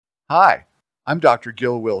Hi, I'm Dr.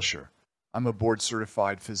 Gil Wilshire. I'm a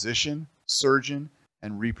board-certified physician, surgeon,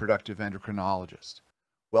 and reproductive endocrinologist.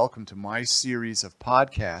 Welcome to my series of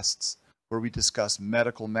podcasts where we discuss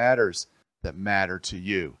medical matters that matter to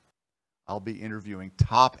you. I'll be interviewing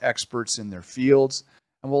top experts in their fields,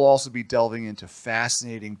 and we'll also be delving into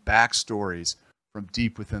fascinating backstories from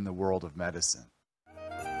deep within the world of medicine.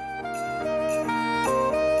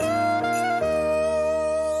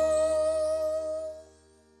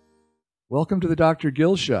 Welcome to the Dr.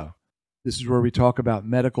 Gil Show. This is where we talk about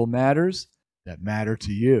medical matters that matter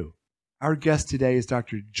to you. Our guest today is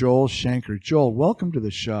Dr. Joel Shenker. Joel, welcome to the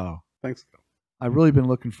show. Thanks, Gil. I've really been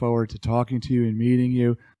looking forward to talking to you and meeting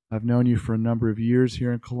you. I've known you for a number of years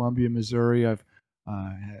here in Columbia, Missouri. I've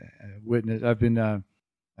been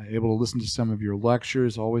able to listen to some of your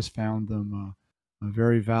lectures, always found them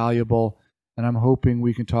very valuable, and I'm hoping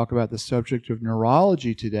we can talk about the subject of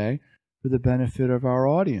neurology today for the benefit of our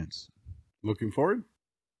audience. Looking forward.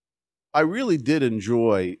 I really did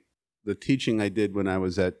enjoy the teaching I did when I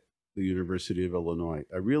was at the University of Illinois.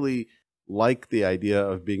 I really like the idea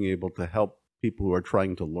of being able to help people who are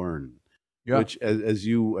trying to learn, which, as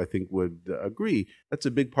you, I think, would agree, that's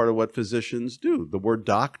a big part of what physicians do. The word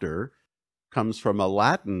doctor comes from a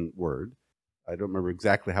Latin word. I don't remember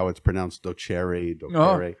exactly how it's pronounced, docere,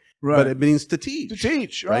 right. But it means to teach. To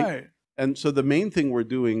teach, right. And so the main thing we're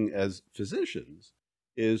doing as physicians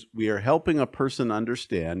is we are helping a person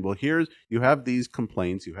understand, well, you have these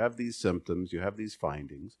complaints, you have these symptoms, you have these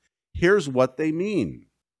findings. Here's what they mean.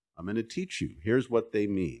 I'm going to teach you. Here's what they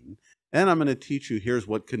mean. And I'm going to teach you, here's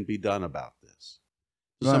what can be done about this.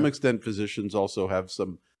 To some extent, physicians also have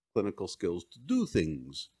some clinical skills to do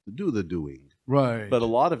things, to do the doing. Right. But a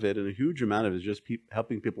lot of it, and a huge amount of it, is just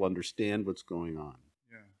helping people understand what's going on.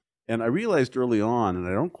 Yeah. And I realized early on, and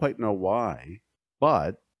I don't quite know why,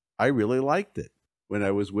 but I really liked it when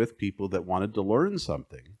I was with people that wanted to learn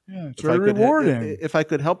something. Yeah, it's very rewarding. If I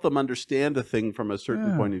could help them understand a thing from a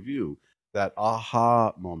certain point of view, that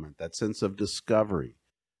aha moment, that sense of discovery.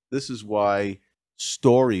 This is why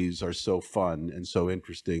stories are so fun and so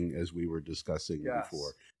interesting, as we were discussing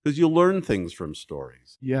before. Because you learn things from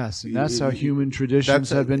stories. Yes, and that's how human traditions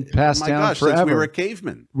have been passed down forever. Since we were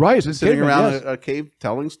cavemen. Right, sitting around a cave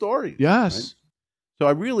telling stories. Yes. Right? So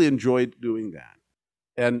I really enjoyed doing that.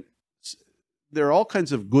 And there are all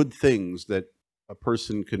kinds of good things that a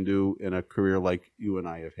person can do in a career like you and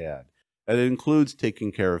I have had. And it includes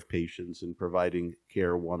taking care of patients and providing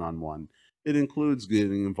care one-on-one. It includes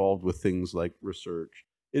getting involved with things like research.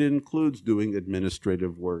 It includes doing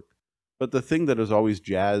administrative work. But the thing that has always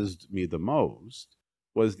jazzed me the most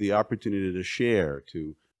was the opportunity to share,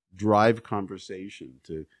 to drive conversation,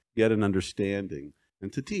 to get an understanding,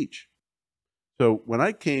 and to teach. So when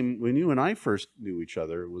you and I first knew each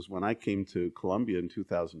other, it was when I came to Columbia in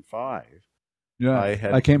 2005. Yeah,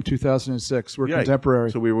 I came 2006. We're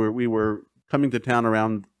contemporaries. So we were coming to town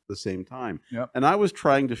around the same time. Yep. And I was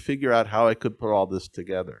trying to figure out how I could put all this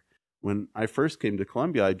together. When I first came to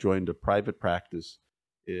Columbia, I joined a private practice,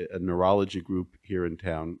 a neurology group here in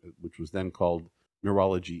town, which was then called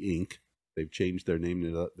Neurology, Inc. They've changed their name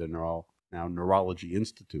to they're now Neurology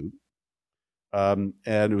Institute. And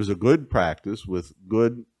it was a good practice with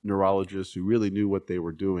good neurologists who really knew what they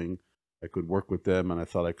were doing. I could work with them, and I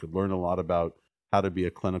thought I could learn a lot about how to be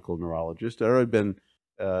a clinical neurologist. I had been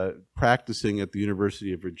practicing at the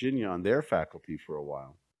University of Virginia on their faculty for a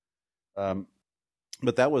while.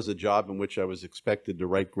 But that was a job in which I was expected to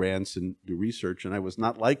write grants and do research, and I was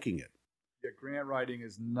not liking it. Yeah, grant writing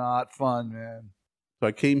is not fun, man. So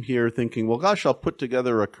I came here thinking, well, gosh, I'll put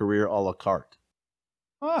together a career a la carte.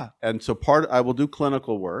 And so I will do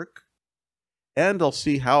clinical work, and I'll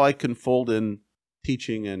see how I can fold in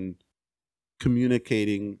teaching and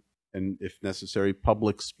communicating, and if necessary,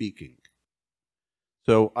 public speaking.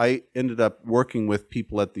 So I ended up working with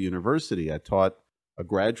people at the university. I taught a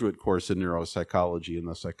graduate course in neuropsychology in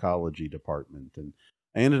the psychology department, and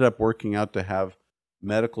I ended up working out to have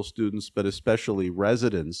medical students, but especially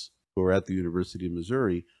residents who are at the University of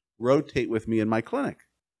Missouri, rotate with me in my clinic.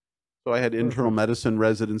 So I had internal medicine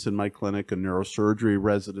residents in my clinic and neurosurgery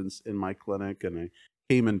residents in my clinic, and I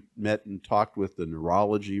came and met and talked with the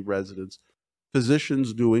neurology residents,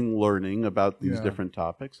 physicians doing learning about these different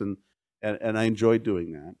topics, and I enjoyed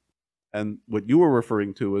doing that. And what you were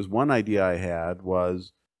referring to is one idea I had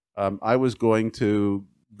was I was going to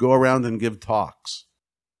go around and give talks.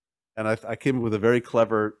 And I came up with a very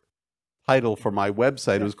clever title for my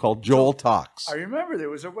website. It was called Joel Talks. I remember there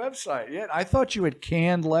was a website. Yeah, I thought you had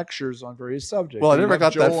canned lectures on various subjects. Well, I never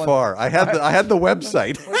got that far. I had the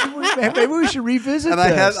website. Maybe we should revisit and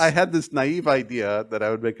this. I had this naive idea that I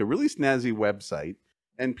would make a really snazzy website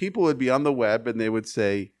And people would be on the web and they would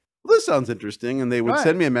say, well, this sounds interesting. And they would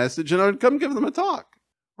send me a message and I would come give them a talk.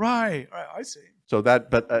 Right. I see. So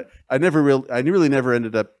but I really never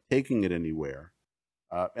ended up taking it anywhere.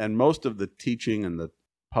 And most of the teaching and the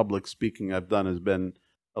public speaking I've done has been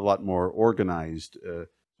a lot more organized.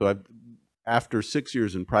 After 6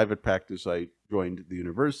 years in private practice, I joined the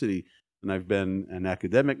university, and I've been an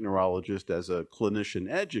academic neurologist as a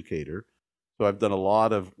clinician educator. So I've done a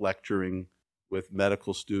lot of lecturing with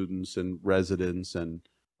medical students and residents, and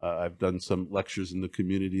I've done some lectures in the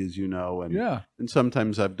community, as you know, and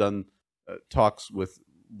sometimes I've done talks with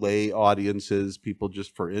lay audiences, people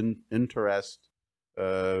just for interest,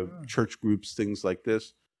 church groups, things like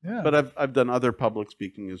this. Yeah. But I've done other public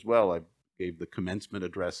speaking as well. I gave the commencement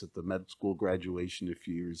address at the med school graduation a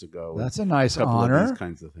few years ago. That's a nice honor. A couple of these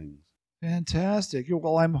kinds of things. Fantastic.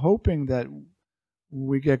 Well, I'm hoping that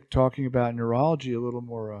we get talking about neurology a little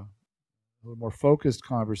more focused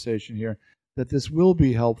conversation here, that this will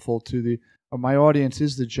be helpful to my audience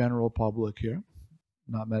is the general public here,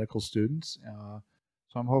 not medical students.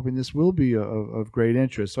 So I'm hoping this will be of great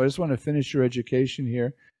interest. So I just want to finish your education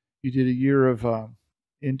here. You did a year of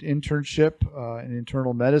internship in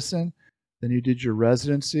internal medicine. Then you did your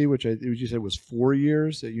residency, which you said was 4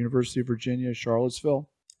 years at University of Virginia, Charlottesville.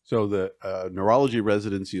 So the neurology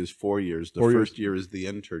residency is 4 years. The first year is the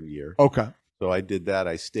intern year. Okay. So I did that.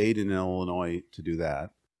 I stayed in Illinois to do that.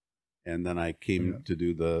 And then I came to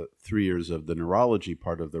do the 3 years of the neurology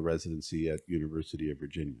part of the residency at University of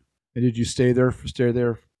Virginia. And did you stay there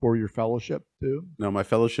for your fellowship too? No, my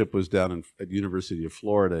fellowship was down at University of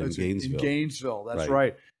Florida in Gainesville. In Gainesville, that's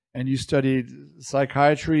right. And you studied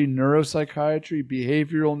psychiatry, neuropsychiatry,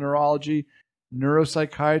 behavioral neurology,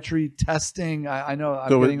 neuropsychiatry, testing. I know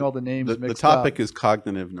I'm getting all the names mixed up. The topic is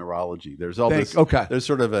cognitive neurology. There's all this. Okay. There's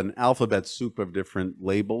sort of an alphabet soup of different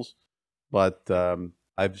labels, but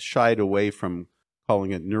I've shied away from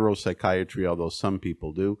calling it neuropsychiatry, although some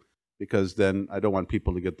people do, because then I don't want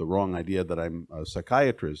people to get the wrong idea that I'm a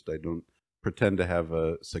psychiatrist. I don't pretend to have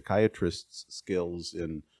a psychiatrist's skills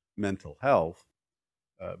in mental health.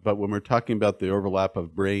 But when we're talking about the overlap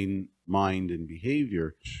of brain, mind, and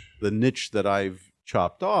behavior, the niche that I've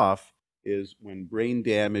chopped off is when brain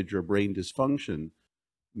damage or brain dysfunction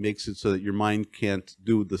makes it so that your mind can't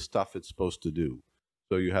do the stuff it's supposed to do.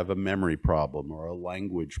 So you have a memory problem or a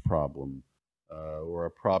language problem or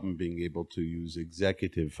a problem being able to use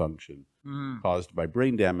executive function caused by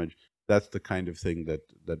brain damage. That's the kind of thing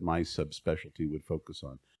that my subspecialty would focus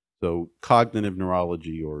on. So cognitive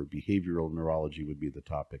neurology or behavioral neurology would be the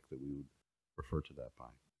topic that we would refer to that by.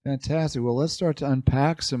 Fantastic. Well, let's start to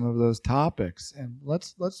unpack some of those topics, and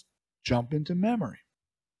let's jump into memory.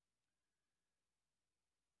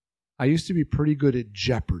 I used to be pretty good at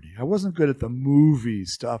Jeopardy. I wasn't good at the movie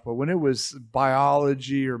stuff, but when it was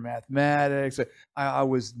biology or mathematics, I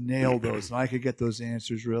was nailed those, and I could get those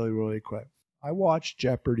answers really, really quick. I watch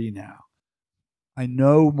Jeopardy now. I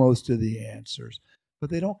know most of the answers, but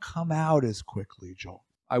they don't come out as quickly, Joel.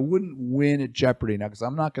 I wouldn't win at Jeopardy now because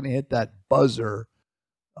I'm not going to hit that buzzer,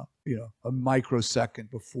 a microsecond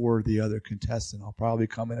before the other contestant. I'll probably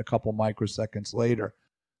come in a couple microseconds later.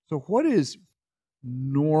 So what is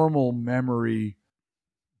normal memory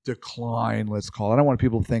decline, let's call it? I don't want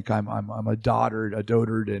people to think I'm a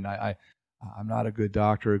dotard, and I'm not a good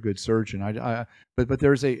doctor, a good surgeon. But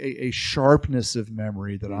there's a sharpness of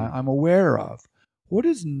memory that I'm aware of. What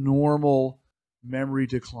is normal memory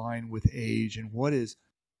decline with age, and what is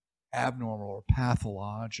abnormal or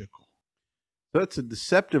pathological? That's a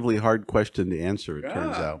deceptively hard question to answer, it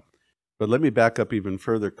turns out. But let me back up even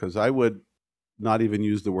further, because I would not even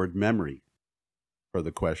use the word memory for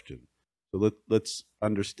the question. So let's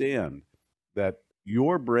understand that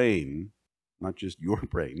your brain, not just your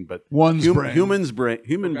brain, but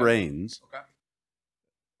human brains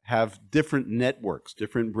have different networks,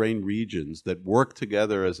 different brain regions that work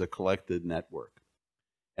together as a collected network.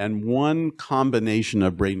 And one combination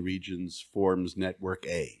of brain regions forms network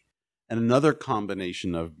A, and another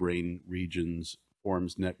combination of brain regions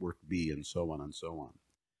forms network B, and so on and so on.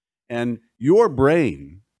 And your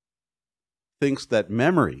brain thinks that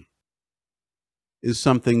memory is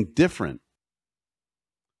something different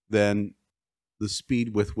than the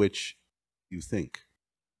speed with which you think,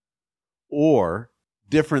 or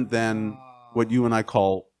different than what you and I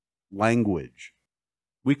call language.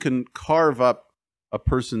 We can carve up a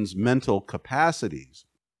person's mental capacities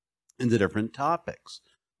into different topics,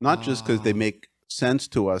 not just because they make sense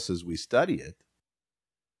to us as we study it,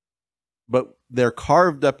 but they're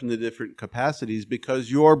carved up into different capacities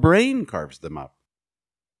because your brain carves them up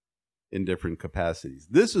in different capacities.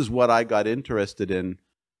 This is what I got interested in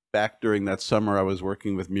back during that summer I was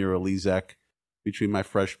working with Mira Lezak between my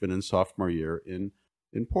freshman and sophomore year in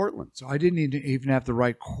Portland. So I didn't even have the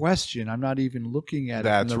right question. I'm not even looking at it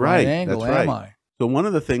from That's the right. right angle, That's right. am I? So one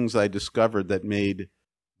of the things I discovered that made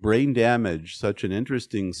brain damage such an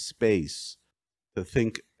interesting space to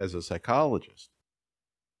think as a psychologist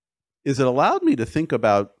is it allowed me to think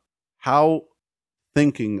about how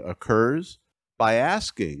thinking occurs by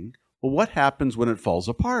asking, well, what happens when it falls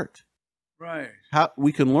apart? Right. How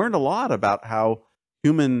we can learn a lot about how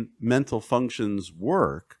human mental functions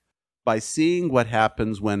work by seeing what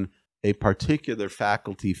happens when a particular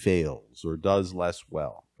faculty fails or does less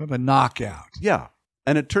well. Of a knockout. Yeah.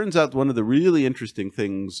 And it turns out one of the really interesting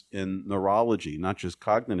things in neurology, not just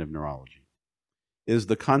cognitive neurology, is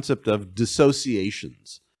the concept of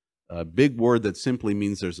dissociations. A big word that simply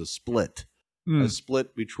means there's a split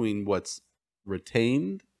between what's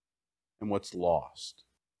retained and what's lost.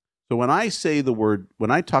 So when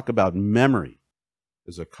I talk about memory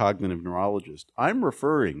as a cognitive neurologist, I'm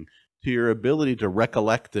referring to your ability to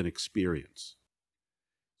recollect an experience.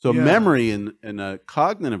 So memory in a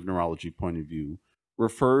cognitive neurology point of view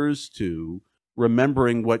refers to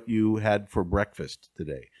remembering what you had for breakfast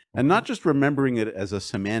today. And not just remembering it as a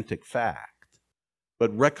semantic fact,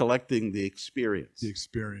 but recollecting the experience. The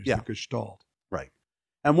experience, Yeah. the gestalt. Right.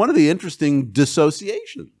 And one of the interesting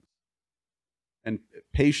dissociations, and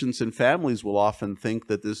patients and families will often think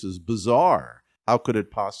that this is bizarre. How could it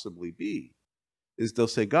possibly be? Is they'll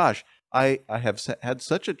say, gosh, I have had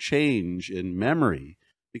such a change in memory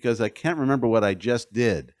because I can't remember what I just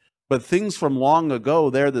did. But things from long ago,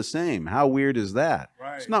 they're the same. How weird is that?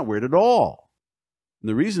 Right. It's not weird at all. And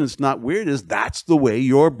the reason it's not weird is that's the way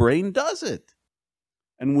your brain does it.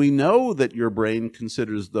 And we know that your brain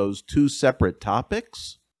considers those two separate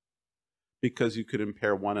topics because you could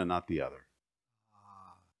impair one and not the other.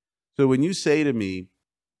 So when you say to me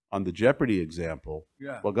on the Jeopardy example,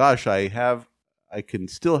 well, gosh, I can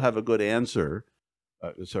still have a good answer.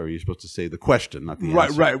 Sorry, you're supposed to say the question, not the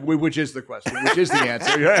answer. Right. Which is the question? Which is the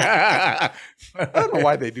answer? I don't know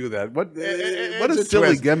why they do that. What a silly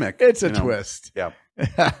twist. gimmick. It's a twist. Yeah.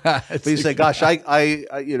 But you say, gosh, I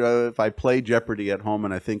if I play Jeopardy at home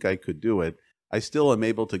and I think I could do it, I still am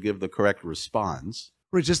able to give the correct response.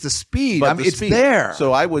 It's just the speed. But it's there.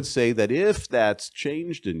 So I would say that if that's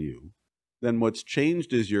changed in you, then what's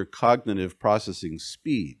changed is your cognitive processing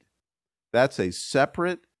speed. That's a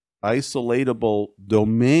separate, isolatable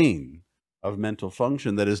domain of mental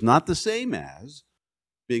function that is not the same as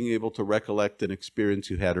being able to recollect an experience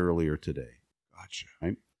you had earlier today. Gotcha.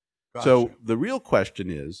 Right? Gotcha. So the real question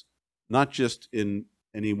is, not just in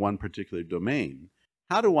any one particular domain,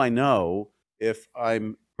 how do I know if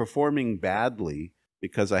I'm performing badly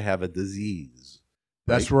because I have a disease?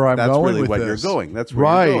 That's right? where I'm That's going really with what this. you're going. That's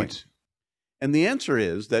where you're going. And the answer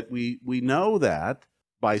is that we know that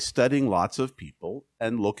by studying lots of people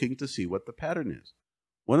and looking to see what the pattern is.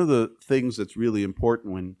 One of the things that's really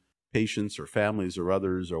important when patients or families or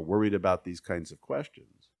others are worried about these kinds of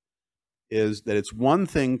questions is that it's one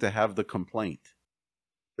thing to have the complaint.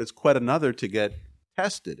 It's quite another to get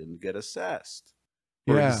tested and get assessed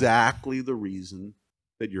for exactly the reason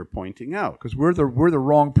that you're pointing out. Because we're the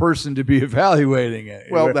wrong person to be evaluating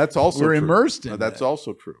it. Well, that's also we're true. immersed in That's that.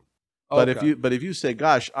 also true. But if you say,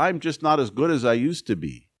 gosh, I'm just not as good as I used to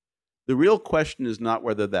be, the real question is not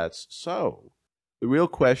whether that's so. The real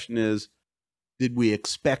question is, did we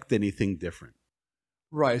expect anything different?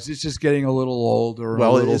 Right. It's just getting a little older,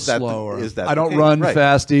 Well, a little is that slower. is that I the don't case? run Right.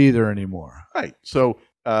 fast either anymore. Right. So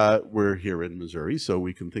we're here in Missouri, so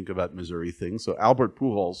we can think about Missouri things. So Albert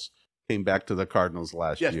Pujols came back to the Cardinals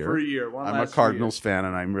last year. for a year. I'm a Cardinals fan,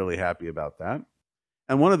 and I'm really happy about that.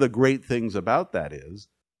 And one of the great things about that is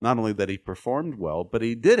not only that he performed well, but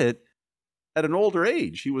he did it at an older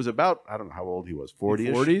age. He was about, I don't know how old he was,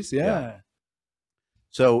 40-ish? 40s, yeah.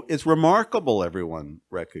 So it's remarkable, everyone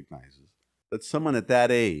recognizes, that someone at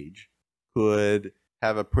that age could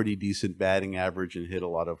have a pretty decent batting average and hit a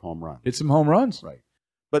lot of home runs. Hit some home runs. Right.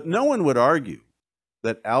 But no one would argue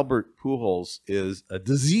that Albert Pujols is a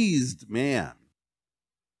diseased man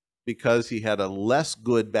because he had a less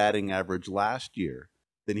good batting average last year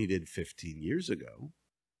than he did 15 years ago.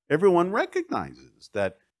 Everyone recognizes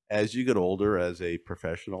that as you get older as a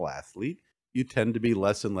professional athlete, you tend to be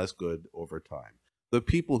less and less good over time. The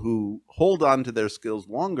people who hold on to their skills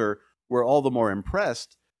longer were all the more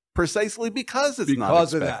impressed precisely because it's not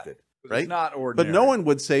expected. Right? It's not ordinary. But no one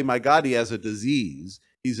would say, my God, he has a disease.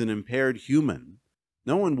 He's an impaired human.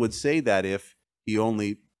 No one would say that if he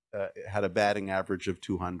only had a batting average of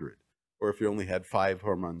 200 or if he only had 5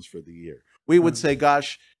 home runs for the year. We would say,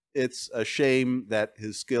 gosh, it's a shame that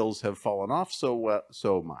his skills have fallen off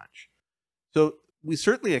so much. So we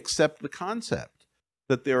certainly accept the concept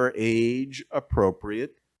that there are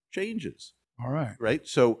age-appropriate changes. All right. Right?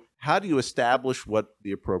 So how do you establish what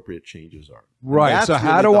the appropriate changes are? Right. So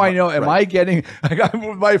how do I know? Am I getting,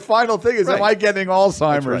 my final thing is, am I getting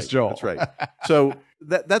Alzheimer's, Joel? That's right. So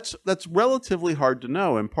that's relatively hard to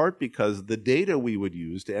know, in part because the data we would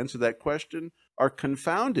use to answer that question are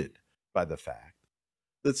confounded by the fact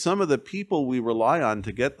that some of the people we rely on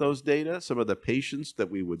to get those data, some of the patients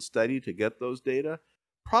that we would study to get those data,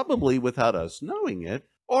 probably without us knowing it,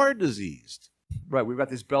 are diseased. Right. We've got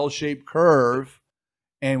this bell-shaped curve,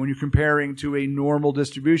 and when you're comparing to a normal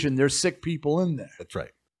distribution, there's sick people in there. That's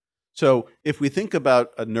right. So if we think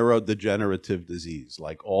about a neurodegenerative disease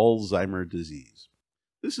like Alzheimer's disease,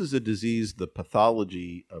 this is a disease, the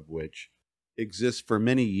pathology of which exists for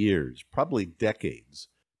many years, probably decades,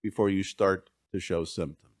 before you start to show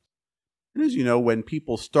symptoms. And as you know, when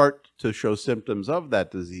people start to show symptoms of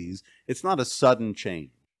that disease, it's not a sudden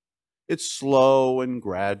change. It's slow and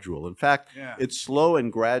gradual. In fact, it's slow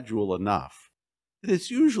and gradual enough that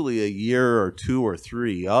it's usually a year or 2 or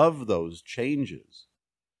 3 of those changes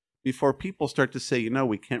before people start to say, you know,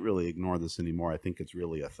 we can't really ignore this anymore. I think it's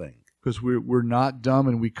really a thing. Because we're not dumb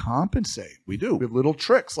and we compensate. We do. We have little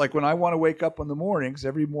tricks. Like when I want to wake up in the mornings,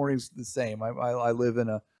 every morning's the same. I live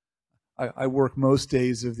in I work most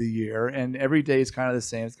days of the year, and every day is kind of the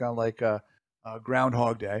same. It's kind of like a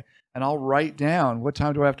Groundhog Day. And I'll write down, what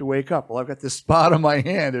time do I have to wake up? Well, I've got this spot on my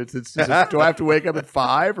hand. Do I have to wake up at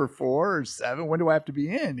 5 or 4 or 7? When do I have to be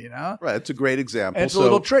in, you know? Right. It's a great example. And it's a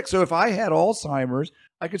little trick. So if I had Alzheimer's,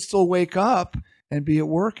 I could still wake up and be at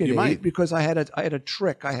work at 8 because I had a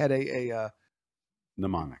trick. I had a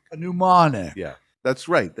mnemonic. A mnemonic. Yeah, that's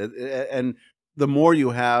right. And the more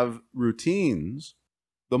you have routines,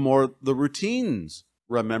 the more the routines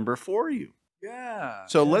remember for you. Yeah.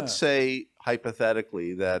 So let's say,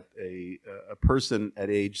 hypothetically, that a person at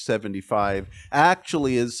age 75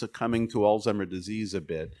 actually is succumbing to Alzheimer's disease a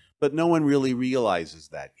bit, but no one really realizes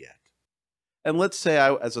that yet. And let's say,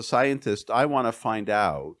 as a scientist, I want to find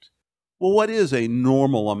out, well, what is a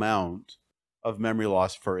normal amount of memory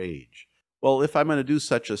loss for age? Well, if I'm going to do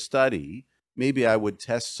such a study, maybe I would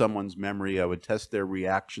test someone's memory, I would test their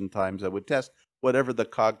reaction times, I would test whatever the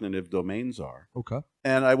cognitive domains are. Okay.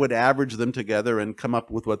 And I would average them together and come up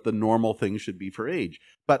with what the normal thing should be for age.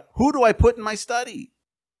 But who do I put in my study?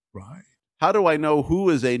 Right. How do I know who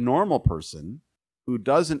is a normal person who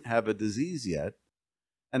doesn't have a disease yet?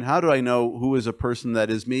 And how do I know who is a person that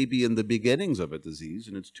is maybe in the beginnings of a disease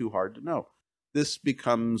and it's too hard to know? This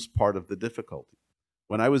becomes part of the difficulty.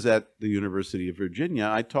 When I was at the University of Virginia,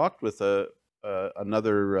 I talked with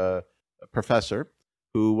another professor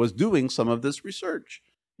who was doing some of this research.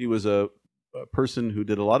 He was a person who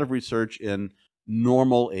did a lot of research in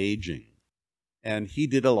normal aging. And he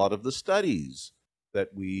did a lot of the studies that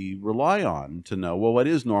we rely on to know, well, what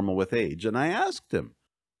is normal with age? And I asked him,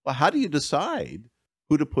 well, how do you decide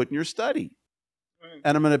who to put in your study?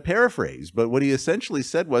 And I'm going to paraphrase, but what he essentially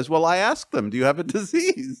said was, well, I asked them, do you have a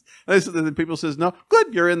disease? And I said, and the people says, no,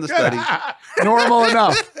 good, you're in the study. Normal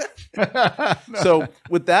enough. So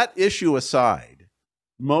with that issue aside,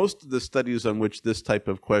 most of the studies on which this type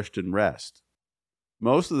of question rests,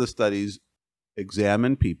 most of the studies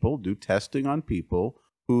examine people, do testing on people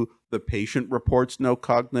who the patient reports no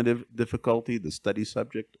cognitive difficulty, the study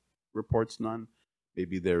subject reports none.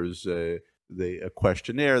 Maybe there's a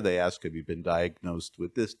questionnaire, they ask, have you been diagnosed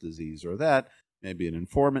with this disease or that? Maybe an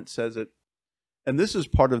informant says it. And this is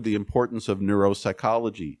part of the importance of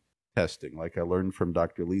neuropsychology testing, like I learned from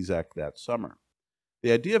Dr. Lezak that summer.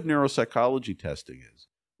 The idea of neuropsychology testing is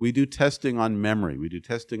we do testing on memory, we do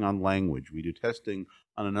testing on language, we do testing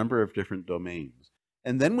on a number of different domains.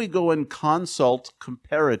 And then we go and consult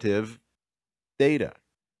comparative data.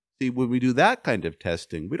 See, when we do that kind of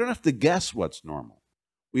testing, we don't have to guess what's normal.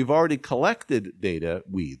 We've already collected data,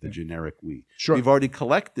 the generic we. Sure. We've already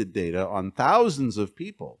collected data on thousands of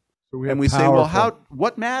people. So and we say, well,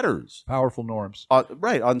 what matters? Powerful norms.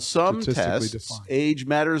 Right. On some tests, defined. Age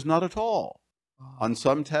matters not at all. On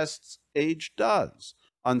some tests, age does.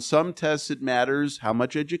 On some tests, it matters how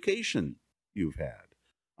much education you've had.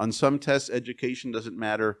 On some tests, education doesn't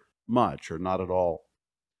matter much or not at all.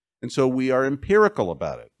 And so we are empirical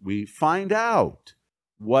about it. We find out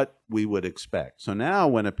what we would expect. So now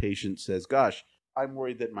when a patient says, gosh, I'm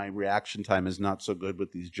worried that my reaction time is not so good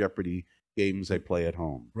with these Jeopardy games I play at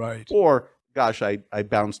home. Right. Or, gosh, I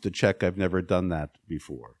bounced a check. I've never done that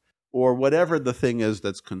before. Or whatever the thing is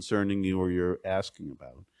that's concerning you or you're asking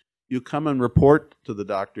about. You come and report to the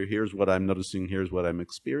doctor, here's what I'm noticing, here's what I'm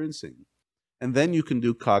experiencing. And then you can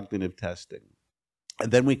do cognitive testing.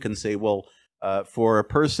 And then we can say, well, for a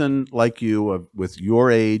person like you with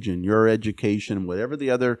your age and your education, whatever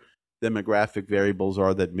the other demographic variables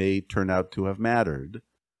are that may turn out to have mattered,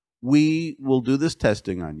 we will do this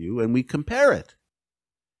testing on you and we compare it.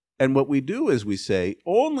 And what we do is we say,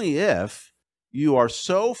 only if you are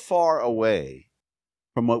so far away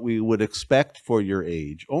from what we would expect for your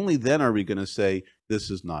age, only then are we going to say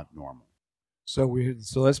this is not normal. So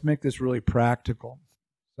let's make this really practical.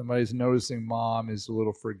 Somebody's noticing mom is a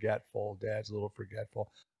little forgetful, dad's a little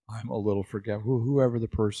forgetful, I'm a little forgetful, whoever the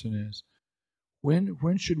person is.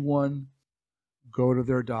 When should one go to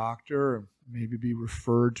their doctor, or maybe be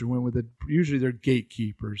referred to one usually they're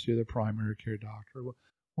gatekeepers, they're the primary care doctor.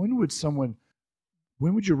 When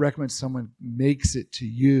would you recommend someone makes it to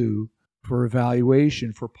you for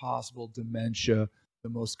evaluation for possible dementia, the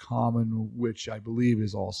most common, which I believe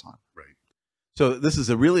is Alzheimer's? Right. So this is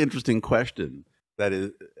a really interesting question that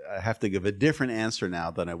is, I have to give a different answer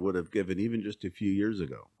now than I would have given even just a few years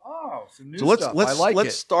ago. Oh, some new stuff. Let's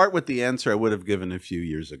it. Start with the answer I would have given a few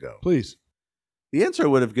years ago. Please. The answer I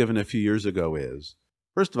would have given a few years ago is,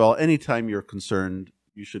 first of all, anytime you're concerned,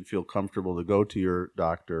 you should feel comfortable to go to your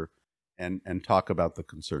doctor and talk about the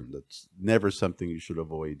concern. That's never something you should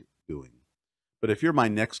avoid doing. But if you're my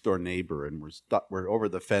next door neighbor and we're over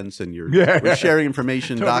the fence and we're sharing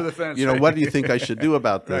information, doc, the fence, what do you think I should do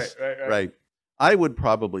about this? Right. I would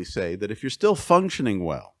probably say that if you're still functioning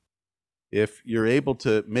well, if you're able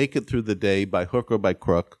to make it through the day by hook or by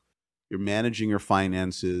crook, you're managing your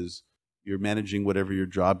finances, you're managing whatever your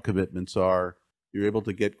job commitments are, you're able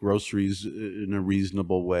to get groceries in a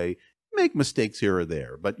reasonable way, make mistakes here or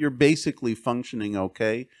there, but you're basically functioning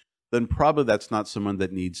okay, then probably that's not someone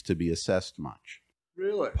that needs to be assessed much.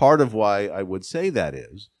 Really? Part of why I would say that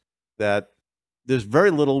is that there's very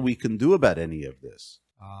little we can do about any of this.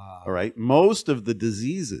 All right? Most of the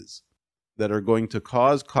diseases that are going to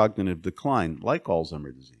cause cognitive decline, like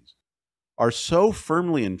Alzheimer's disease, are so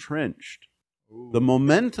firmly entrenched. Ooh. The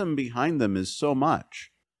momentum behind them is so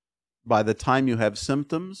much by the time you have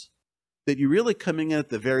symptoms that you're really coming in at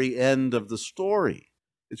the very end of the story.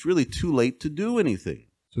 It's really too late to do anything.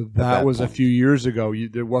 So that was point. A few years ago.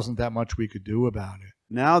 There wasn't that much we could do about it.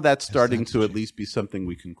 Now that's starting to at least be something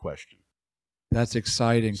we can question. That's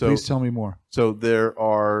exciting. Please tell me more. So there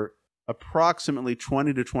are approximately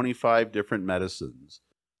 20 to 25 different medicines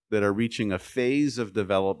that are reaching a phase of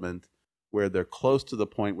development where they're close to the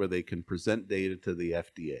point where they can present data to the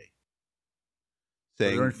FDA.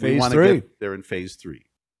 Saying they're in phase 3. They're in phase 3,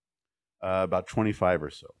 about 25 or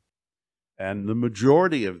so. And the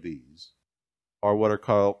majority of these are what are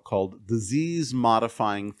called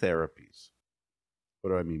disease-modifying therapies.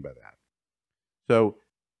 What do I mean by that? So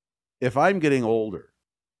if I'm getting older,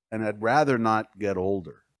 and I'd rather not get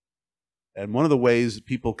older, and one of the ways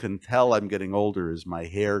people can tell I'm getting older is my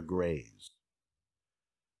hair grays.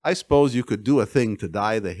 I suppose you could do a thing to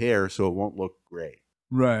dye the hair so it won't look gray.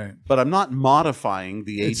 Right. But I'm not modifying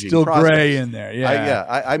the aging process. It's still process. Gray in there,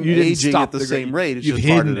 yeah. I'm aging at the same rate. It's just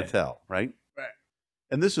harder to tell, right? Right.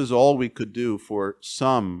 And this is all we could do for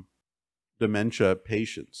some dementia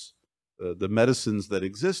patients. The medicines that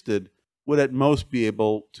existed would at most be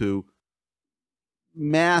able to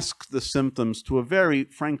mask the symptoms to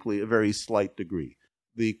frankly, a very slight degree.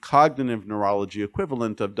 The cognitive neurology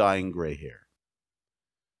equivalent of dyeing gray hair.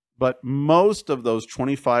 But most of those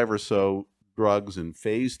 25 or so drugs in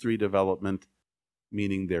phase 3 development,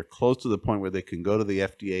 meaning they're close to the point where they can go to the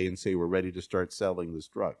FDA and say, we're ready to start selling this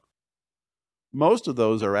drug. Most of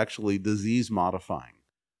those are actually disease-modifying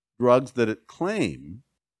drugs that claim,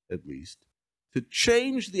 at least, to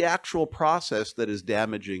change the actual process that is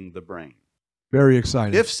damaging the brain. Very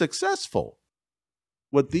exciting. If successful,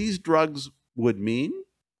 what these drugs would mean,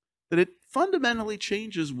 that it fundamentally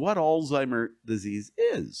changes what Alzheimer's disease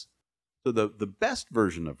is. So the best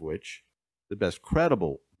version of which, the best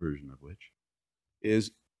credible version of which,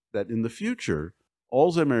 is that in the future,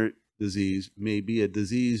 Alzheimer's disease may be a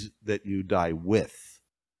disease that you die with,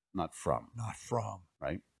 not from. Not from.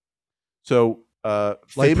 Right? So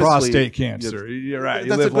like prostate cancer. You're right.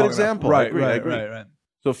 That's a good example. Right.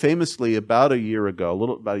 So famously, about a year ago,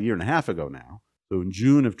 about a year and a half ago now, so in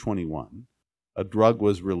June of 21, a drug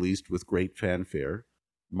was released with great fanfare,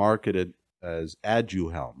 marketed as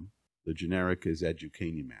Aduhelm. The generic is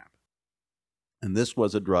aducanumab. And this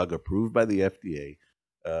was a drug approved by the FDA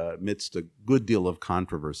amidst a good deal of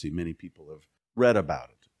controversy. Many people have read about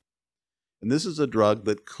it. And this is a drug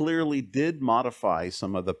that clearly did modify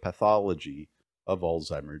some of the pathology of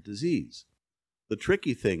Alzheimer's disease. The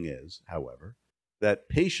tricky thing is, however, that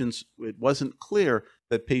it wasn't clear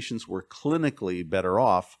that patients were clinically better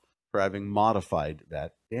off for having modified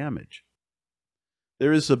that damage.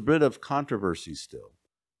 There is a bit of controversy still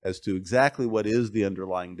as to exactly what is the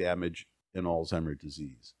underlying damage in Alzheimer's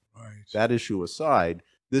disease. Right. That issue aside,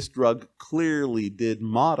 this drug clearly did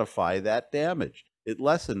modify that damage. It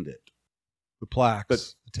lessened it. The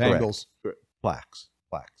plaques, the tangles. Correct. Plaques.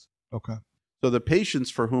 Okay. So the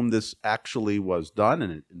patients for whom this actually was done,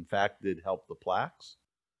 and it in fact did help the plaques,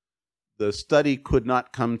 the study could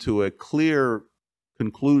not come to a clear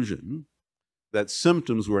conclusion that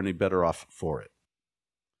symptoms were any better off for it.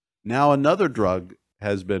 Now another drug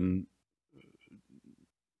has been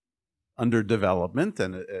under development,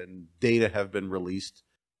 and data have been released,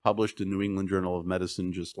 published in New England Journal of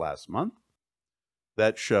Medicine just last month,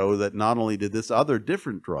 that show that not only did this other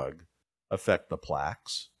different drug affect the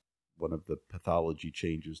plaques, one of the pathology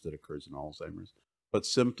changes that occurs in Alzheimer's, but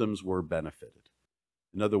symptoms were benefited.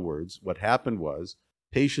 In other words, what happened was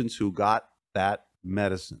patients who got that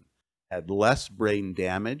medicine had less brain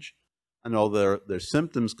damage, and although their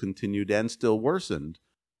symptoms continued and still worsened,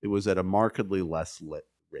 it was at a markedly less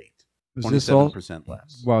rate, 27%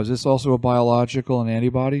 less. Wow, is this also a biological, an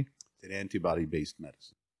antibody? It's an antibody-based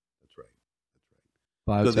medicine. That's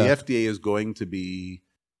right. So the FDA is going to be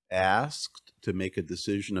asked to make a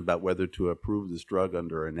decision about whether to approve this drug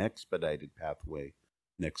under an expedited pathway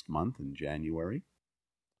next month in January.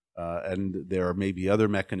 And there may be other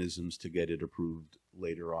mechanisms to get it approved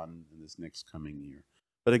later on in this next coming year.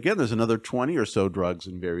 But again, there's another 20 or so drugs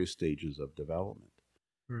in various stages of development.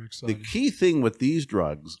 Very exciting. The key thing with these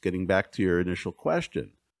drugs, getting back to your initial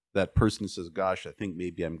question, that person says, gosh, I think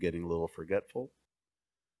maybe I'm getting a little forgetful.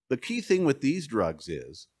 The key thing with these drugs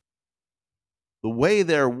is the way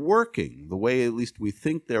they're working, the way at least we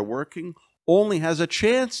think they're working, only has a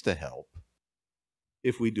chance to help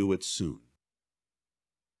if we do it soon.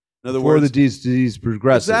 In other Before words, the disease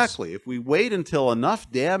progresses. Exactly. If we wait until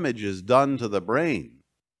enough damage is done to the brain,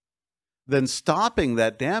 then stopping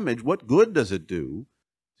that damage, what good does it do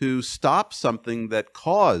to stop something that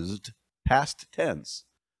caused, past tense,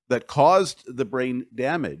 that caused the brain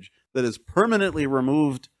damage, that has permanently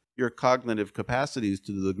removed your cognitive capacities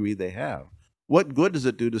to the degree they have? What good does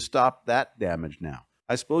it do to stop that damage now?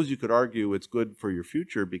 I suppose you could argue it's good for your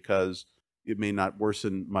future because it may not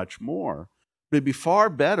worsen much more. But it'd be far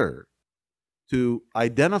better to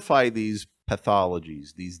identify these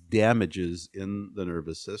pathologies, these damages in the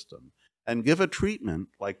nervous system, and give a treatment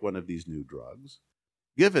like one of these new drugs.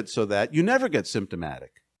 Give it so that you never get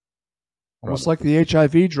symptomatic. Almost like the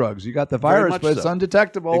HIV drugs. You got the virus, but it's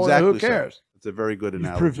undetectable. Exactly. Who cares? So. It's a very good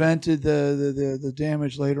analogy. You prevented the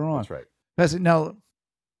damage later on. That's right. Now,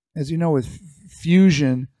 as you know, with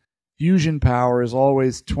fusion power is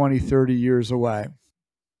always 20, 30 years away.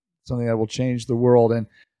 Something that will change the world. And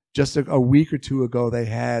just a week or two ago, they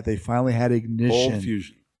finally had ignition. Cold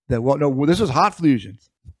fusion. This was hot fusion.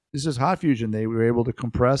 This is hot fusion. They were able to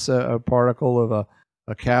compress a particle of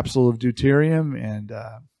a capsule of deuterium and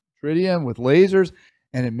tritium with lasers,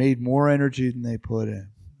 and it made more energy than they put in.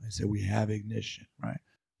 They said, we have ignition, right?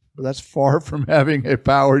 But that's far from having a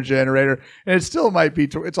power generator, and it still might be,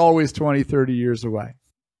 it's always 20, 30 years away.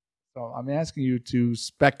 So I'm asking you to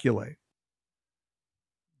speculate.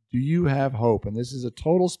 Do you have hope? And this is a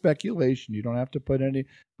total speculation. You don't have to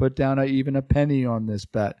put down even a penny on this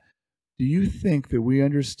bet. Do you think that we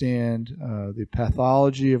understand the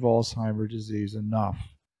pathology of Alzheimer's disease enough?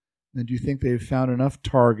 And do you think they've found enough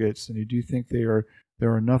targets? And do you think there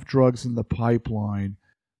are enough drugs in the pipeline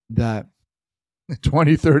that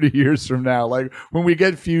 20, 30 years from now, like when we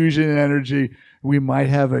get fusion energy, we might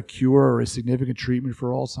have a cure or a significant treatment for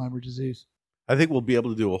Alzheimer's disease? I think we'll be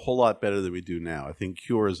able to do a whole lot better than we do now. I think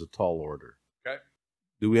cure is a tall order. Okay.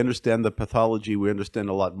 Do we understand the pathology? We understand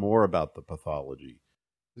a lot more about the pathology.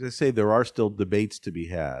 As I say, there are still debates to be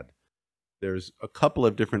had. There's a couple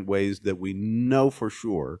of different ways that we know for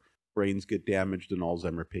sure brains get damaged in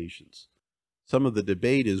Alzheimer's patients. Some of the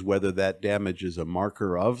debate is whether that damage is a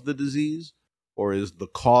marker of the disease or is the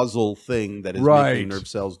causal thing that is making nerve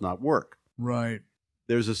cells not work. Right.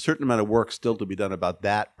 There's a certain amount of work still to be done about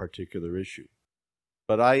that particular issue.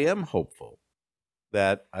 But I am hopeful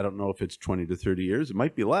that, I don't know if it's 20 to 30 years, it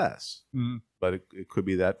might be less, but it could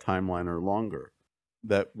be that timeline or longer,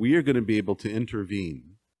 that we are going to be able to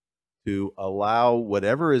intervene to allow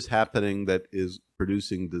whatever is happening that is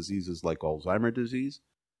producing diseases like Alzheimer's disease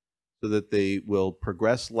so that they will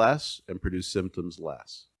progress less and produce symptoms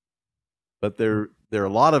less. But there are a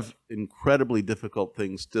lot of incredibly difficult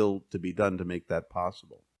things still to be done to make that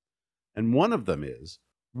possible. And one of them is,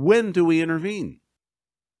 when do we intervene?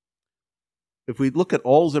 If we look at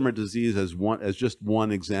Alzheimer's disease as just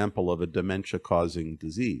one example of a dementia-causing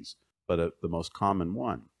disease, but the most common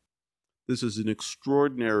one, This is an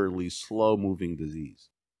extraordinarily slow-moving disease.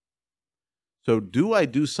 So do I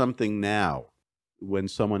do something now when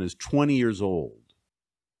someone is 20 years old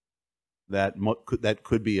that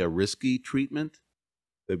could be a risky treatment,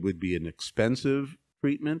 that would be an expensive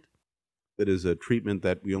treatment, that is a treatment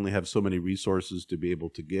that we only have so many resources to be able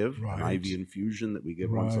to give, an IV infusion that we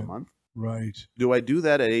give once a month? Right. Do I do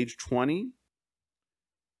that at age 20?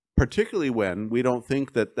 Particularly when we don't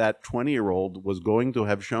think that that 20-year-old was going to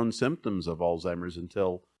have shown symptoms of Alzheimer's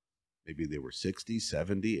until maybe they were 60,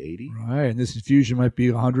 70, 80. Right, and this infusion might be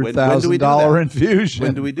 $100,000 infusion.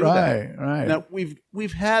 When do we do that? Right. Now,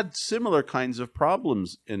 we've had similar kinds of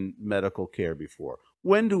problems in medical care before.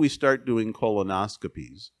 When do we start doing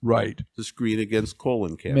colonoscopies? Right. To screen against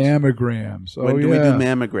colon cancer? Mammograms. When do we do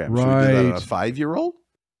mammograms? Right. Do we do that on a 5-year-old?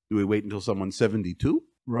 Do we wait until someone's 72?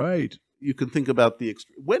 Right. You can think about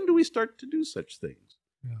when do we start to do such things?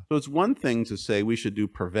 Yeah. So it's one thing to say we should do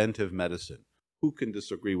preventive medicine. Who can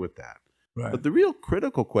disagree with that? Right. But the real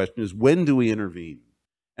critical question is, when do we intervene?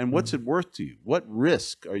 And what's it worth to you? What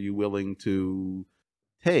risk are you willing to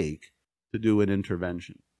take to do an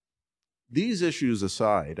intervention? These issues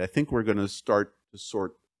aside, I think we're going to start to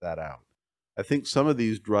sort that out. I think some of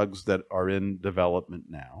these drugs that are in development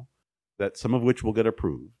now, that some of which will get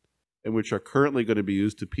approved, and which are currently going to be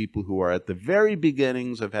used to people who are at the very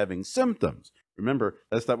beginnings of having symptoms. Remember,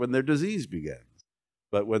 that's not when their disease begins,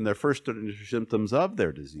 but when they're first symptoms of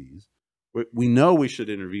their disease. We know we should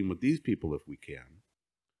intervene with these people if we can.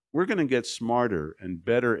 We're going to get smarter and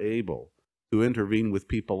better able to intervene with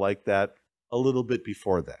people like that a little bit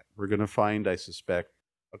before that. We're going to find, I suspect,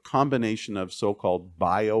 a combination of so-called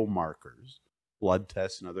biomarkers, blood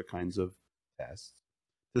tests and other kinds of tests,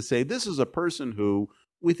 to say this is a person who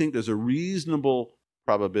we think there's a reasonable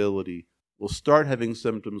probability will start having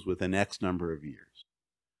symptoms within X number of years.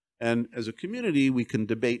 And as a community, we can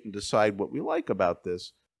debate and decide what we like about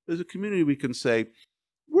this. As a community, we can say,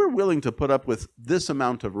 we're willing to put up with this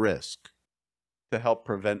amount of risk to help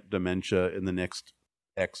prevent dementia in the next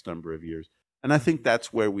X number of years. And I think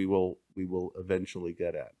that's where we will eventually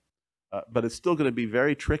get at. But it's still going to be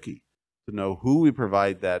very tricky to know who we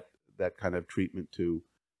provide that kind of treatment to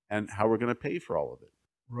and how we're going to pay for all of it.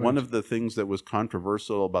 Right. One of the things that was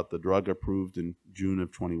controversial about the drug approved in June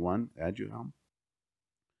of 21, Aduhelm,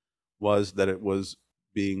 was that it was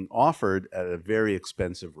being offered at a very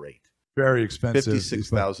expensive rate. Very expensive.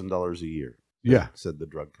 $56,000 a year, said the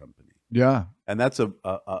drug company. Yeah. And that's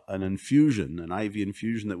an infusion, an IV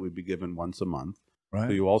infusion that would be given once a month. Right.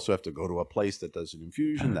 So you also have to go to a place that does an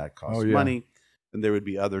infusion. That costs money. And there would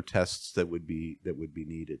be other tests that would be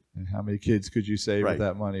needed. And how many kids could you save with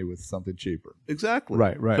that money with something cheaper? Exactly.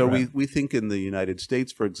 Right. So we think in the United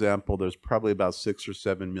States, for example, there's probably about 6 or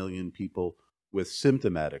 7 million people with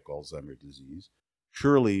symptomatic Alzheimer's disease.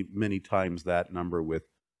 Surely many times that number with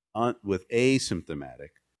asymptomatic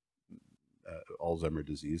Alzheimer's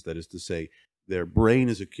disease. That is to say, their brain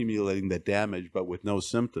is accumulating that damage, but with no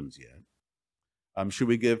symptoms yet. Should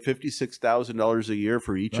we give $56,000 a year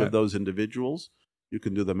for each of those individuals? You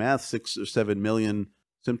can do the math, 6 or 7 million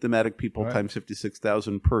symptomatic people times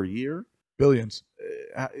 56,000 per year. Billions.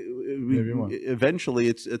 Maybe more. Eventually,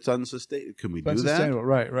 it's unsustainable. Can we do that?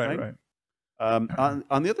 Right.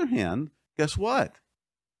 On the other hand, guess what?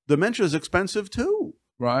 Dementia is expensive too.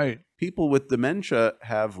 Right. People with dementia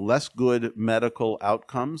have less good medical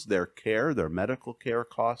outcomes. Their medical care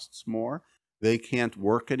costs more. They can't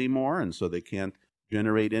work anymore, and so they can't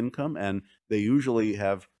generate income. And they usually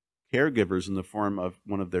have caregivers in the form of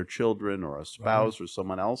one of their children or a spouse or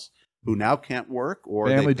someone else who now can't work, or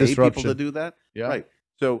family they pay disruption. people to do that. Yeah. Right.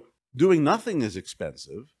 So doing nothing is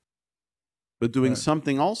expensive, but doing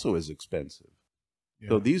something also is expensive. Yeah.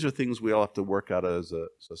 So these are things we all have to work out as a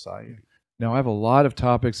society. Now, I have a lot of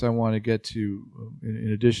topics I want to get to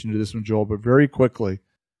in addition to this one, Joel, but very quickly.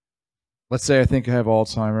 Let's say I think I have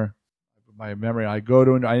Alzheimer's. My memory, I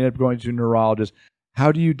end up going to a neurologist.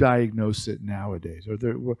 How do you diagnose it nowadays?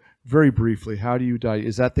 Very briefly, how do you diagnose?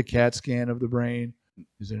 Is that the CAT scan of the brain?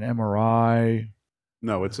 Is it an MRI?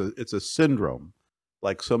 No, it's a syndrome.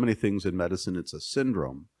 Like so many things in medicine, it's a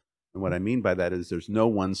syndrome. And what I mean by that is there's no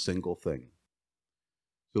one single thing.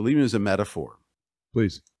 So leave me as a metaphor.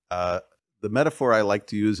 Please. The metaphor I like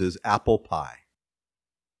to use is apple pie.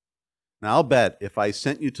 Now, I'll bet if I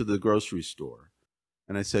sent you to the grocery store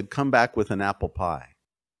and I said, come back with an apple pie,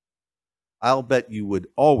 I'll bet you would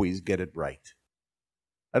always get it right.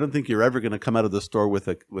 I don't think you're ever going to come out of the store with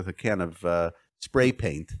a can of spray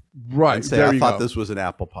paint and say, I thought this was an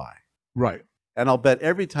apple pie. Right. And I'll bet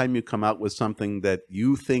every time you come out with something that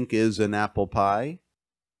you think is an apple pie,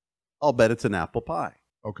 I'll bet it's an apple pie.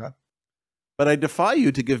 Okay. But I defy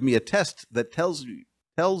you to give me a test that tells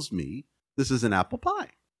me this is an apple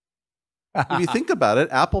pie. If you think about it,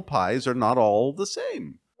 apple pies are not all the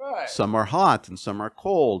same. Right. Some are hot, and some are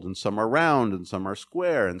cold, and some are round, and some are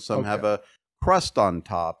square, and some have a crust on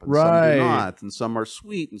top, and some do not, and some are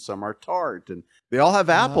sweet, and some are tart, and they all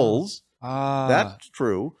have apples. That's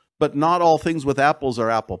true, but not all things with apples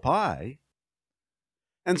are apple pie.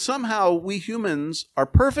 And somehow we humans are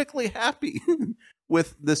perfectly happy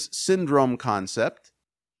with this syndrome concept.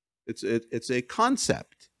 It's a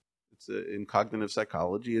concept. In cognitive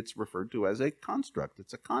psychology, it's referred to as a construct.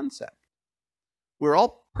 It's a concept. We're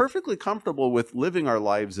all perfectly comfortable with living our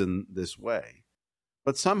lives in this way,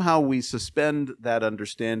 but somehow we suspend that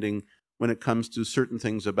understanding when it comes to certain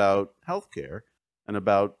things about healthcare and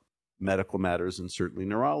about medical matters and certainly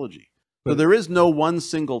neurology. So there is no one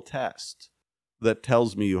single test that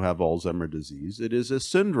tells me you have Alzheimer's disease. It is a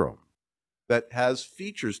syndrome that has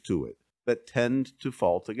features to it that tend to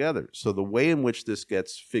fall together. So the way in which this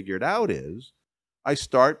gets figured out is I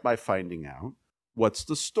start by finding out what's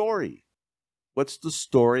the story. What's the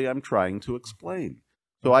story I'm trying to explain?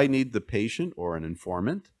 So I need the patient or an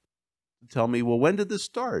informant to tell me, well, when did this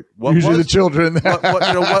start? Usually the children.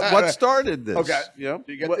 What started this? Okay. You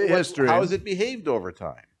get the history. How has it behaved over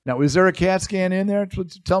time? Now, is there a CAT scan in there?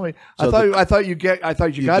 Tell me. I thought you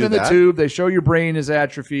got in the tube. They show your brain is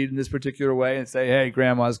atrophied in this particular way and say, "Hey,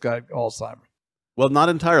 grandma's got Alzheimer's." Well, not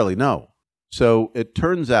entirely. No. So it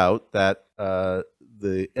turns out that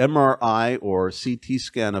the MRI or CT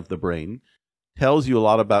scan of the brain tells you a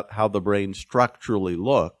lot about how the brain structurally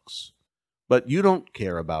looks, but you don't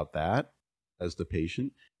care about that as the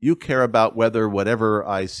patient. You care about whether whatever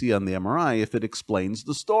I see on the MRI, if it explains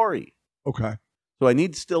the story. Okay. So I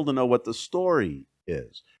need still to know what the story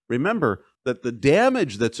is. Remember that the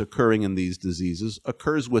damage that's occurring in these diseases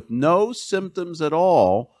occurs with no symptoms at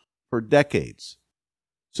all for decades.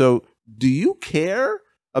 So do you care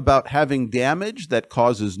about having damage that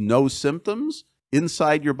causes no symptoms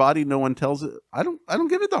inside your body? No one tells it. I don't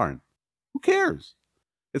give a darn. Who cares?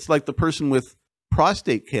 It's like the person with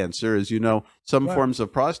prostate cancer. As you know, some forms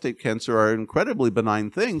of prostate cancer are incredibly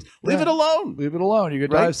benign things. Leave it alone. Leave it alone. You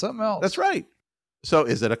could die of something else. That's right. So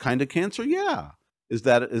is it a kind of cancer? Yeah. Is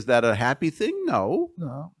that a happy thing? No.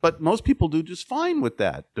 But most people do just fine with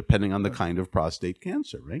that, depending on the kind of prostate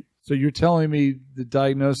cancer, right? So you're telling me the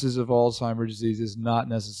diagnosis of Alzheimer's disease is not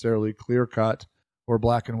necessarily clear-cut or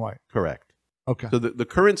black and white? Correct. Okay. So the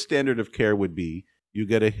current standard of care would be you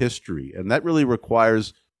get a history, and that really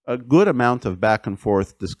requires a good amount of back and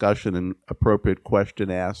forth discussion and appropriate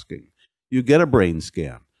question asking. You get a brain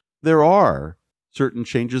scan. There are certain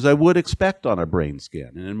changes I would expect on a brain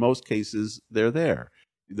scan, and in most cases, they're there.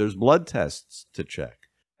 There's blood tests to check,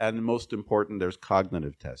 and most important, there's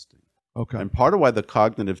cognitive testing. Okay. And part of why the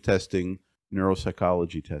cognitive testing,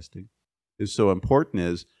 neuropsychology testing, is so important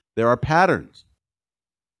is there are patterns.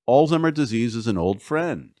 Alzheimer's disease is an old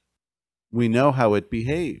friend. We know how it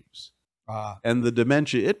behaves. And the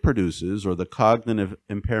dementia it produces, or the cognitive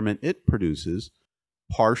impairment it produces,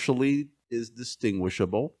 partially is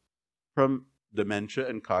distinguishable from dementia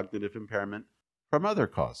and cognitive impairment from other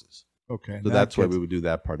causes. Okay. So that's why we would do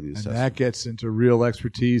that part of the assessment. And that gets into real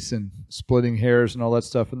expertise and splitting hairs and all that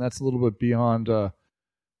stuff. And that's a little bit beyond what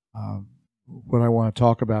I want to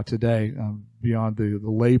talk about today, beyond the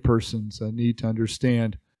layperson's need to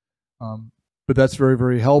understand. But that's very,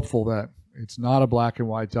 very helpful that it's not a black and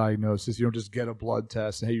white diagnosis. You don't just get a blood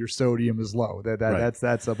test and, hey, your sodium is low.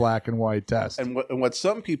 That's a black and white test. And what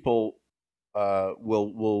some people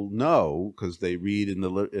will know, because they read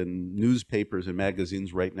in newspapers and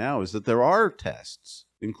magazines right now, is that there are tests,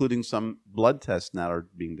 including some blood tests now are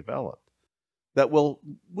being developed, that will,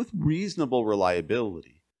 with reasonable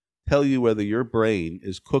reliability, tell you whether your brain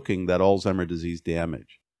is cooking that Alzheimer's disease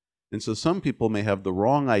damage. And so some people may have the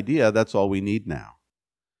wrong idea, that's all we need now.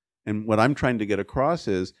 And what I'm trying to get across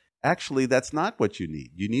is, actually, that's not what you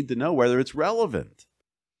need. You need to know whether it's relevant.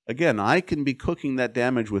 Again, I can be cooking that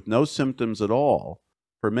damage with no symptoms at all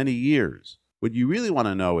for many years. What you really want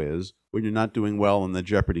to know is, when you're not doing well in the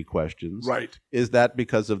Jeopardy questions, is that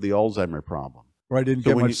because of the Alzheimer problem? Or I didn't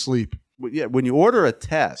get much sleep. Yeah, when you order a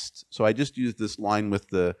test, so I just used this line with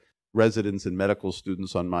the residents and medical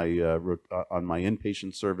students on my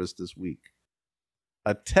inpatient service this week.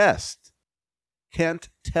 A test can't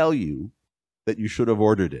tell you that you should have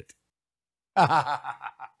ordered it.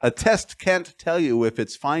 A test can't tell you if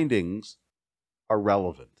its findings are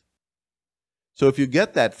relevant. So if you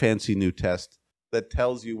get that fancy new test that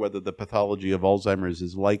tells you whether the pathology of Alzheimer's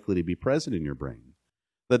is likely to be present in your brain,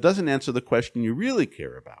 that doesn't answer the question you really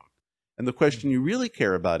care about. And the question you really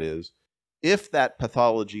care about is, if that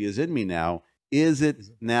pathology is in me now, Is it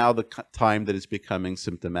now the time that it's becoming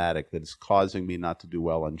symptomatic, that it's causing me not to do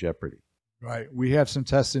well on Jeopardy? Right. We have some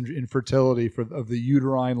tests in infertility of the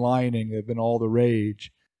uterine lining that have been all the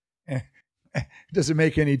rage. Does it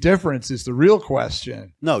make any difference is the real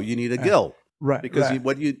question. No, you need a GIL. Right. Because right.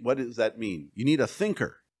 what does that mean? You need a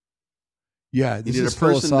thinker. Yeah. You This need is a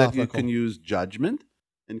person that you philosophical. can use judgment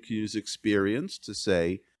and can use experience to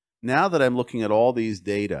say, now that I'm looking at all these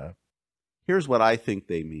data, here's what I think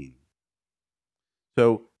they mean.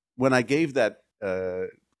 So when I gave that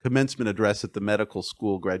commencement address at the medical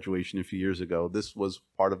school graduation a few years ago, this was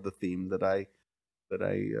part of the theme that I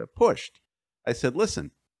pushed. I said,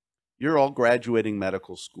 listen, you're all graduating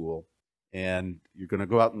medical school, and you're going to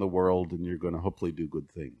go out in the world, and you're going to hopefully do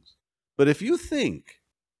good things. But if you think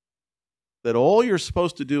that all you're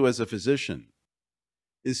supposed to do as a physician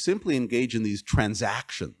is simply engage in these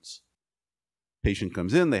transactions, patient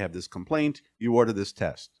comes in, they have this complaint, you order this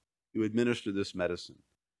test, you administer this medicine,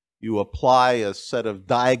 you apply a set of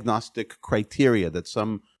diagnostic criteria that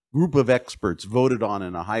some group of experts voted on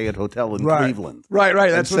in a Hyatt hotel in Cleveland. Right.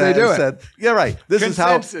 That's what they do. Yeah, right. This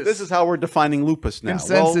Consensus. is how we're defining lupus now.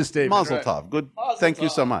 Consensus statement. Mazel tov. Good. Thank you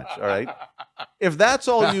so much. All right. If that's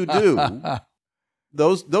all you do,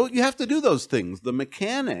 you have to do those things. The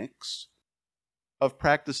mechanics of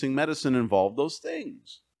practicing medicine involve those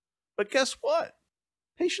things. But guess what?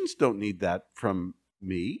 Patients don't need that from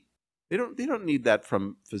me. They don't need that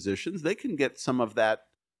from physicians. They can get some of that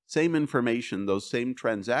same information, those same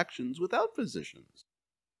transactions, without physicians.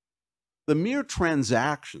 The mere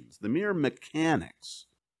transactions, the mere mechanics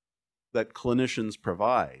that clinicians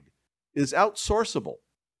provide is outsourceable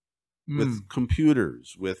with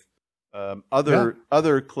computers, with other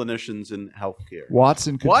clinicians in healthcare.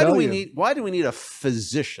 Watson could Why tell do we need a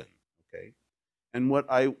physician? Okay. And what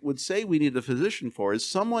I would say we need a physician for is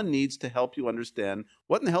someone needs to help you understand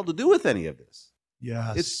what in the hell to do with any of this.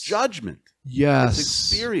 Yes. It's judgment. Yes.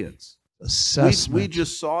 It's experience. Assessment. We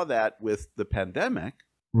just saw that with the pandemic.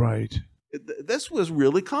 Right. This was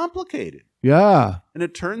really complicated. Yeah. And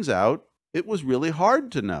it turns out it was really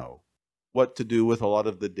hard to know what to do with a lot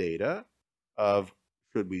of the data of,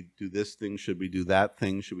 should we do this thing? Should we do that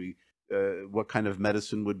thing? Should we, what kind of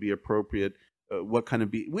medicine would be appropriate?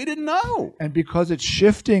 We didn't know. And because it's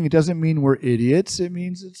shifting, it doesn't mean we're idiots. It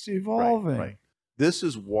means it's evolving. Right. This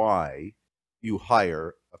is why you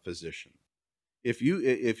hire a physician. If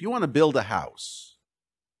you want to build a house,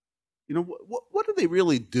 what do they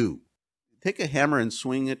really do? Take a hammer and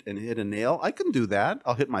swing it and hit a nail? I can do that.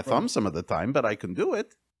 I'll hit my thumb some of the time, but I can do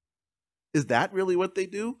it. Is that really what they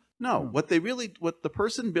do? No. What the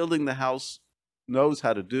person building the house knows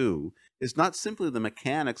how to do is not simply the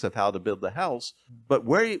mechanics of how to build the house, but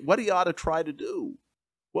what he ought to try to do.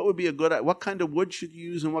 What would be what kind of wood should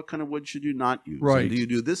you use and what kind of wood should you not use? Right. And do you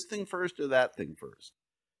do this thing first or that thing first?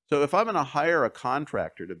 So if I'm going to hire a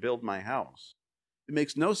contractor to build my house, it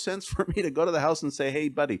makes no sense for me to go to the house and say, hey,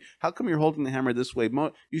 buddy, how come you're holding the hammer this way?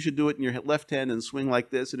 You should do it in your left hand and swing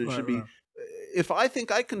like this, and it should be... If I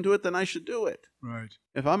think I can do it, then I should do it. Right.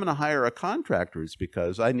 If I'm going to hire a contractor, it's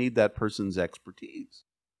because I need that person's expertise.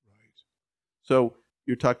 Right. So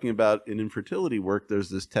you're talking about in infertility work, there's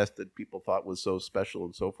this test that people thought was so special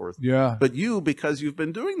and so forth. Yeah. But because you've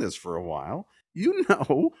been doing this for a while, you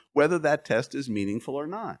know whether that test is meaningful or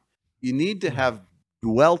not. You need to have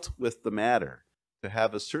dwelt with the matter, to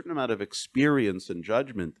have a certain amount of experience and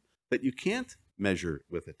judgment that you can't measure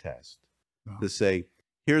with a test. No. To say,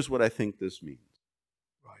 here's what I think this means.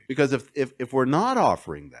 Right. Because if we're not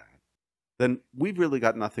offering that, then we've really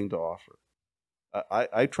got nothing to offer.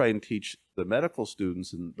 I try and teach the medical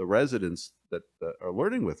students and the residents that are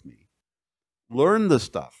learning with me. Learn the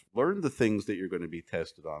stuff. Learn the things that you're going to be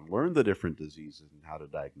tested on. Learn the different diseases and how to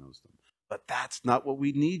diagnose them. But that's not what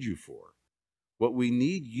we need you for. What we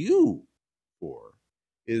need you for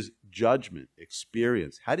is judgment,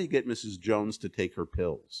 experience. How do you get Mrs. Jones to take her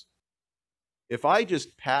pills? If I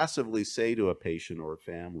just passively say to a patient or a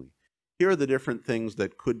family, here are the different things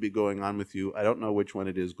that could be going on with you, I don't know which one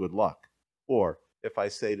it is, good luck. Or if I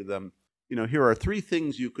say to them, here are here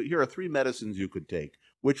are 3 medicines you could take.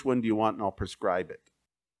 Which one do you want? And I'll prescribe it.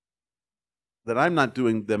 Then I'm not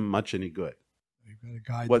doing them much any good. You've got to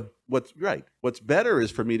guide them. What's right? What's better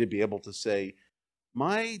is for me to be able to say,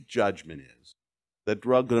 my judgment is that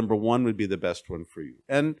drug number 1 would be the best one for you.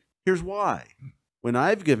 And here's why. When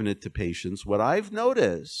I've given it to patients, what I've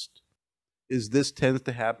noticed is this tends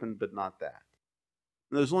to happen, but not that.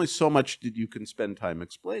 And there's only so much that you can spend time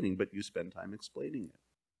explaining, but you spend time explaining it.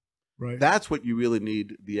 Right. That's what you really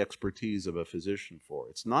need the expertise of a physician for.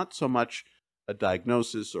 It's not so much a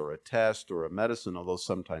diagnosis or a test or a medicine, although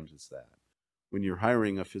sometimes it's that. When you're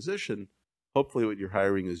hiring a physician, hopefully what you're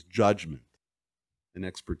hiring is judgment and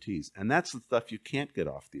expertise. And that's the stuff you can't get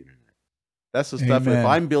off the internet. That's the stuff, if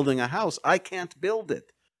I'm building a house, I can't build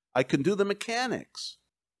it. I can do the mechanics.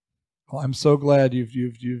 Well, I'm so glad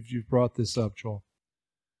you've brought this up, Joel.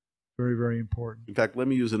 Very, very important. In fact, let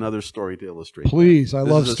me use another story to illustrate. Please, I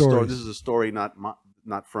love stories. This is a story not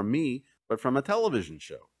from me, but from a television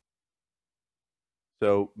show.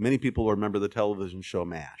 So many people remember the television show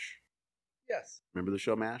MASH. Yes. Remember the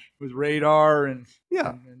show MASH? With radar and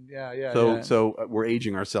yeah. So we're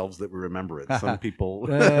aging ourselves that we remember it. Some people.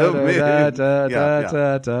 But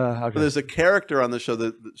there's a character on the show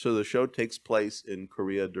the show takes place in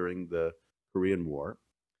Korea during the Korean War,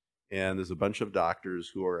 and there's a bunch of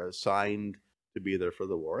doctors who are assigned to be there for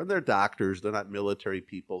the war, and they're doctors. They're not military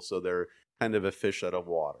people, so they're kind of a fish out of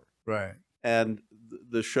water. Right. And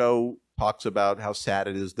the show talks about how sad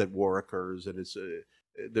it is that war occurs, and it's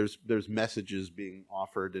there's messages being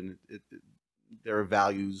offered, and there are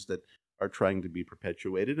values that are trying to be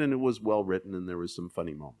perpetuated, and it was well written, and there was some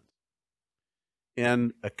funny moments.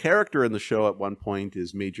 And a character in the show at one point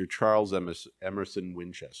is Major Charles Emerson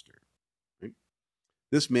Winchester. Right?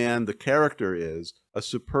 This man, the character, is a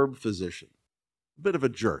superb physician, a bit of a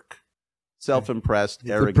jerk, self-impressed,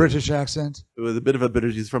 arrogant. The British accent? With a bit of a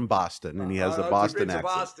British. He's from Boston, and he has a Boston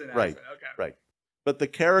accent. Right, okay. Right. But the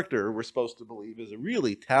character, we're supposed to believe, is a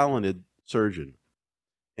really talented surgeon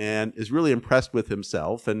and is really impressed with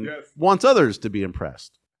himself and wants others to be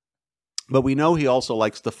impressed. But we know he also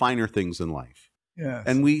likes the finer things in life. Yes.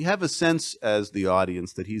 And we have a sense as the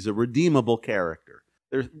audience that he's a redeemable character.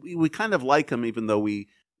 We kind of like him even though we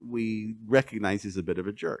recognize he's a bit of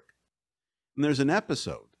a jerk. And there's an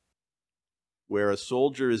episode where a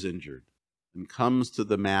soldier is injured and comes to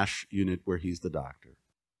the MASH unit where he's the doctor.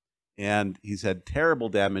 And he's had terrible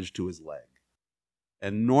damage to his leg.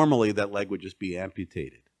 And normally that leg would just be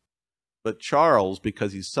amputated. But Charles,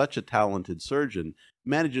 because he's such a talented surgeon,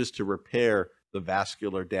 manages to repair the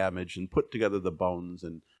vascular damage and put together the bones.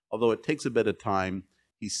 And although it takes a bit of time,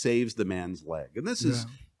 he saves the man's leg. And this is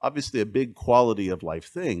obviously a big quality of life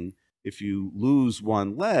thing. If you lose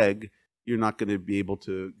one leg, you're not going to be able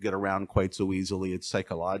to get around quite so easily. It's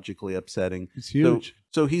psychologically upsetting. It's huge.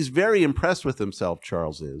 So he's very impressed with himself,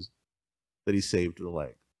 Charles is, that he saved the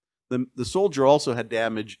leg. The soldier also had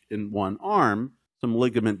damage in one arm, some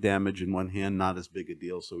ligament damage in one hand, not as big a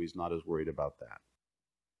deal, so he's not as worried about that.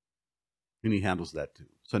 And he handles that too.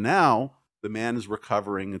 So now the man is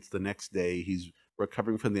recovering. It's the next day. He's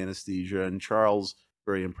recovering from the anesthesia, and Charles,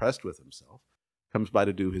 very impressed with himself, comes by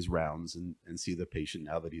to do his rounds and see the patient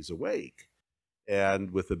now that he's awake. And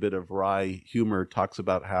with a bit of wry humor, talks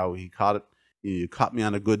about how he caught it. You caught me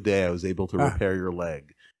on a good day. I was able to repair your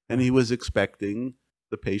leg. And he was expecting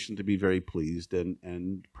the patient to be very pleased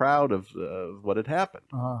and proud of what had happened.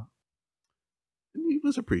 And he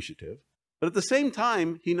was appreciative. But at the same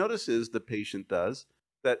time, he notices, the patient does,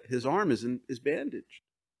 that his arm is bandaged.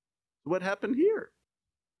 What happened here?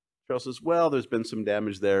 Charles says, well, there's been some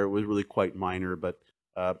damage there. It was really quite minor, but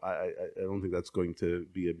I don't think that's going to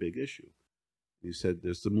be a big issue. He said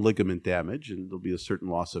there's some ligament damage, and there'll be a certain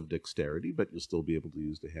loss of dexterity, but you'll still be able to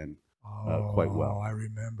use the hand quite well. I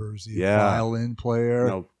remember. Was he a violin player?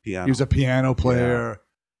 No, piano. He was a piano player.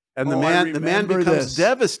 Yeah. And the man becomes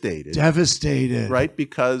devastated. Devastated. Right?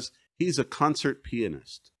 Because he's a concert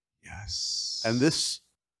pianist. Yes. And this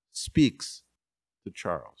speaks to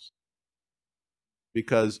Charles.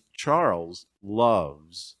 Because Charles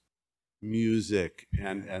loves music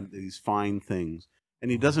and these fine things. And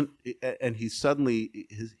he doesn't, and he suddenly,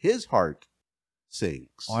 his heart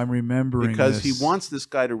sinks. I'm remembering because this. he wants this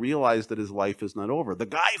guy to realize that his life is not over. The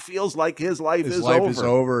guy feels like his life is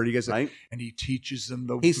over. He gets right? And he teaches them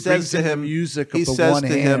he says to him, music he of the says one to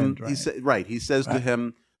hand. him, He says to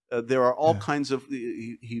him, there are all kinds of,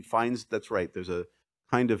 he finds, that's right, there's a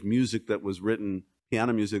kind of music that was written,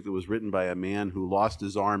 piano music that was written by a man who lost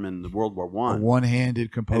his arm in the World War I. A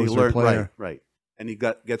one-handed composer player. Right. And he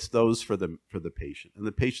gets those for the patient. And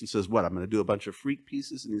the patient says, what, I'm going to do a bunch of freak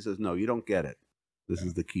pieces? And he says, no, you don't get it. This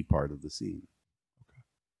is the key part of the scene. Okay.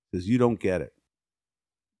 He says, you don't get it,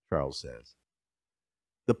 Charles says.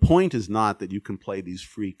 The point is not that you can play these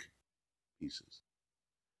freak pieces.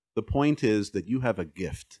 The point is that you have a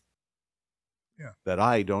gift that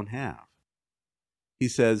I don't have. He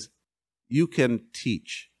says, you can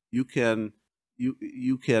teach. You can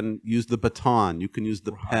use the baton. You can use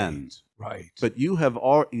the pen. Right. But you have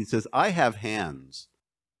he says, I have hands,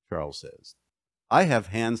 Charles says. I have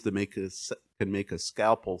hands that can make a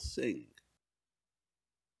scalpel sing.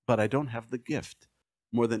 But I don't have the gift.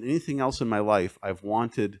 More than anything else in my life, I've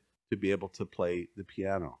wanted to be able to play the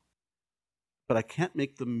piano. But I can't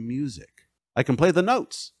make the music. I can play the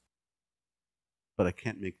notes, but I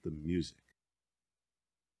can't make the music.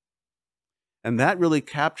 And that really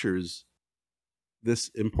captures this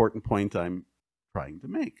important point I'm trying to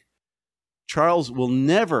make. Charles will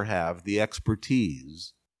never have the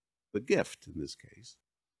expertise, the gift in this case,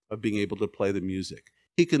 of being able to play the music.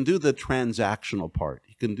 He can do the transactional part.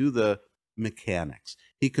 He can do the mechanics.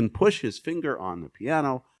 He can push his finger on the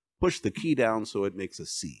piano, push the key down so it makes a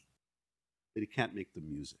C. But he can't make the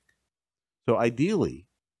music. So ideally,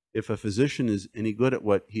 if a physician is any good at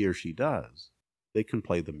what he or she does, they can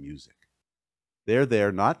play the music. They're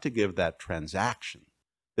there not to give that transaction.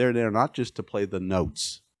 They're there not just to play the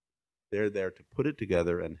notes. They're there to put it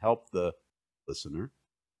together and help the listener,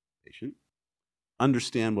 patient,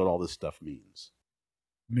 understand what all this stuff means.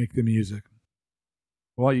 Make the music.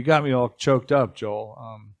 Well, you got me all choked up, Joel.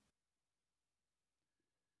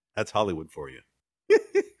 That's Hollywood for you.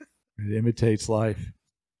 It imitates life.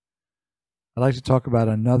 I'd like to talk about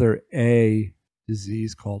another A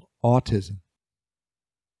disease called autism.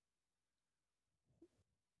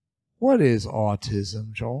 What is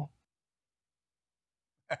autism, Joel?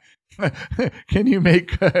 Can you make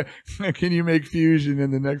fusion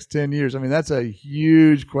in the next 10 years? I mean, that's a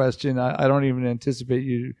huge question. I don't even anticipate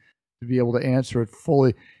you to be able to answer it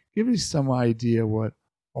fully. Give me some idea what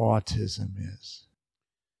autism is.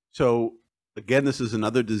 So, again, this is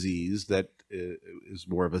another disease that is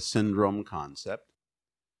more of a syndrome concept.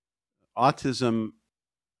 Autism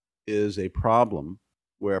is a problem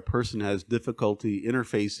where a person has difficulty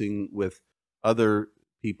interfacing with other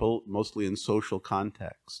people, mostly in social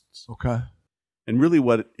contexts. Okay. And really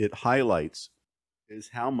what it highlights is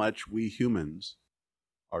how much we humans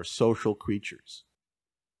are social creatures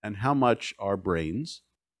and how much our brains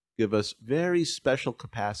give us very special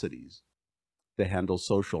capacities to handle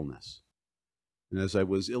socialness. And as I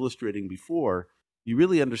was illustrating before, you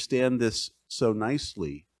really understand this so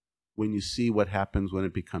nicely when you see what happens when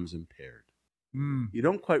it becomes impaired. You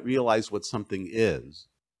don't quite realize what something is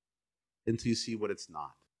until you see what it's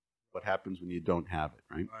not, what happens when you don't have it,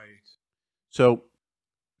 right? Right. So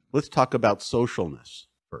let's talk about socialness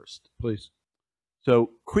first. Please.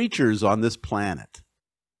 So creatures on this planet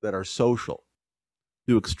that are social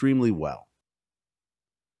do extremely well.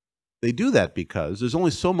 They do that because there's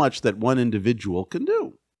only so much that one individual can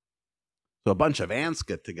do. So a bunch of ants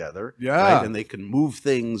get together, right? And they can move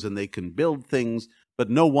things and they can build things, but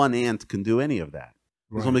no one ant can do any of that.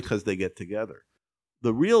 It's only because they get together.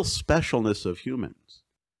 The real specialness of humans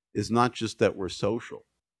is not just that we're social,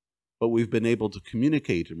 but we've been able to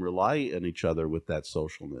communicate and rely on each other with that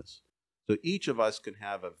socialness. So each of us can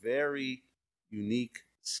have a very unique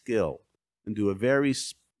skill and do a very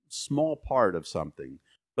small part of something,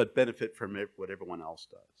 but benefit from what everyone else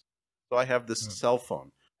does. So I have this cell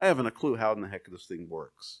phone. I haven't a clue how in the heck this thing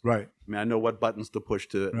works. Right. I mean, I know what buttons to push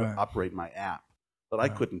to operate my app, but I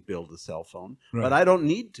couldn't build a cell phone. Right. But I don't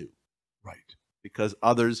need to. Right. Because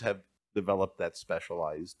others have developed that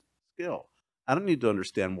specialized skill. I don't need to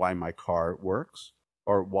understand why my car works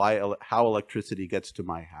or how electricity gets to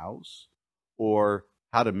my house or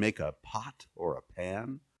how to make a pot or a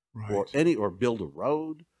pan or build a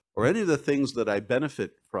road or any of the things that I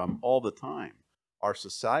benefit from all the time. Our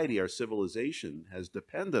society, our civilization has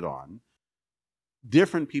depended on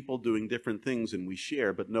different people doing different things, and we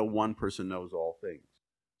share, but no one person knows all things.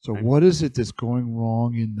 So what is it that's going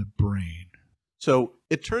wrong in the brain? So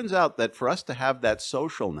it turns out that for us to have that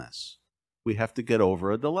socialness, we have to get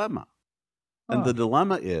over a dilemma. And the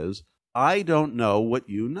dilemma is, I don't know what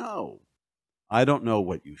you know. I don't know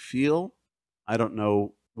what you feel. I don't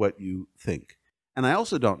know what you think. And I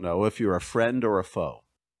also don't know if you're a friend or a foe.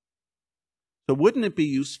 So wouldn't it be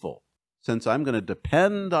useful, since I'm going to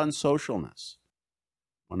depend on socialness,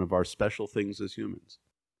 one of our special things as humans,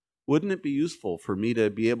 wouldn't it be useful for me to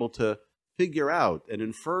be able to figure out and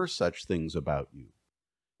infer such things about you?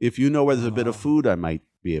 If you know where there's a bit of food I might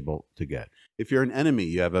be able to get. If you're an enemy,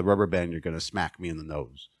 you have a rubber band, you're going to smack me in the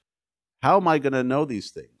nose. How am I going to know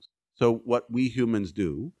these things? So what we humans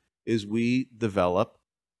do is we develop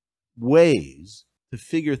ways to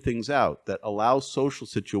figure things out that allow social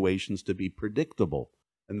situations to be predictable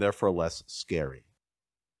and therefore less scary.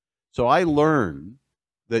 So I learn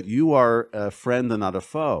that you are a friend and not a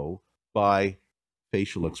foe by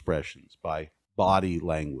facial expressions, by body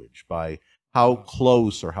language, by how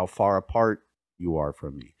close or how far apart you are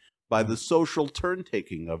from me, by the social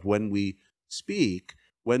turn-taking of when we speak.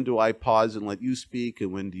 When do I pause and let you speak,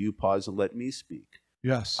 and when do you pause and let me speak?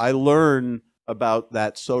 Yes. I learn about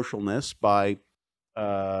that socialness by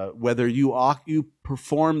whether you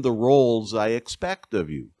perform the roles I expect of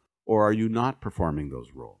you, or are you not performing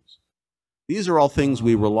those roles? These are all things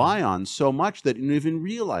we rely on so much that you don't even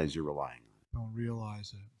realize you're relying on. Don't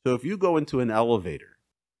realize it. So if you go into an elevator,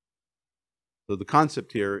 so the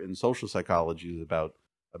concept here in social psychology is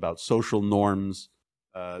about social norms,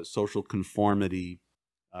 social conformity,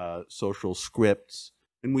 social scripts,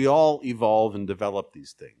 and we all evolve and develop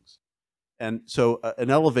these things. And so an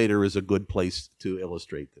elevator is a good place to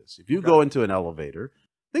illustrate this. If you go into an elevator,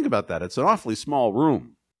 think about that. It's an awfully small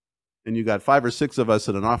room. And you got 5 or 6 of us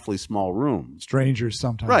in an awfully small room. Strangers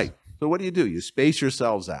sometimes. Right. So what do? You space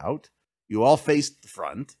yourselves out. You all face the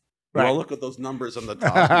front. You all look at those numbers on the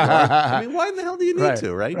top. I mean, why in the hell do you need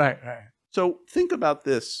to, right? Right. So think about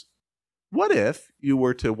this. What if you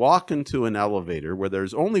were to walk into an elevator where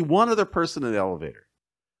there's only one other person in the elevator?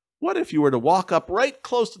 What if you were to walk up right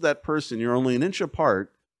close to that person, you're only an inch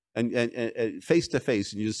apart, and face to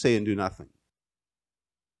face, and you just say and do nothing?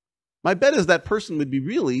 My bet is that person would be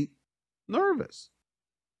really nervous.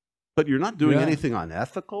 But you're not doing anything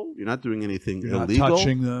unethical. You're not doing anything illegal. Not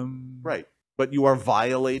touching them. Right. But you are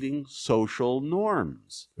violating social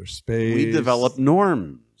norms. There's space. We develop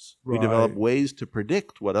norms. Right. We develop ways to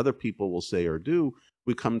predict what other people will say or do.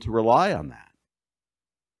 We come to rely on that.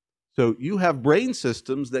 So you have brain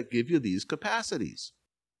systems that give you these capacities.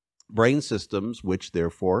 Brain systems which,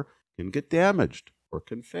 therefore, can get damaged or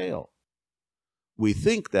can fail. We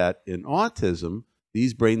think that in autism,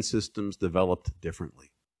 these brain systems developed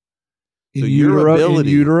differently. So in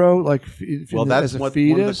utero, like well, that's as a one of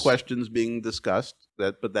the questions being discussed.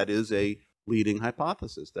 But that is a leading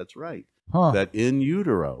hypothesis. That's right. That in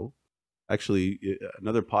utero, actually,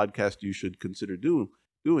 another podcast you should consider doing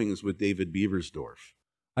is with David Beaversdorf.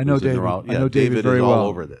 I know David. I know David very is well. all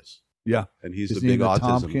over this. Yeah, and he's the big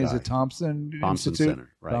autism guy. Is it Thompson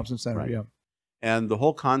Center? Right. Thompson Center. Right. Yeah. And the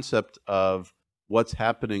whole concept of what's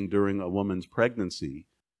happening during a woman's pregnancy,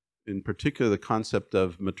 in particular the concept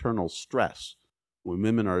of maternal stress. When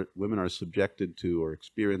women are subjected to or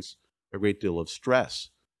experience a great deal of stress,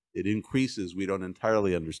 it increases, we don't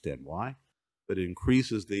entirely understand why, but it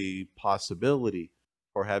increases the possibility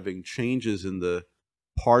for having changes in the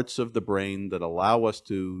parts of the brain that allow us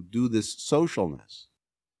to do this socialness.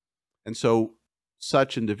 And so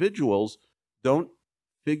such individuals don't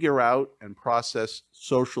figure out and process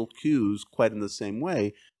social cues quite in the same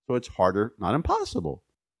way, so it's harder, not impossible,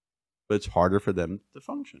 but it's harder for them to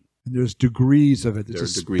function. And there's degrees of it.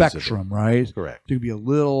 There's a spectrum, right? Correct. You can be a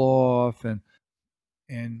little off,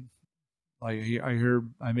 and I hear,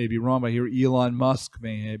 I may be wrong, but I hear Elon Musk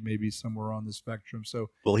may be somewhere on the spectrum.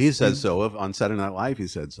 So well, he said so. On Saturday Night Live, he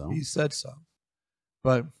said so. He said so.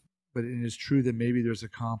 But it is true that maybe there's a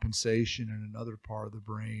compensation in another part of the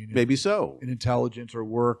brain. Maybe so. In intelligence or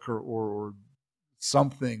work or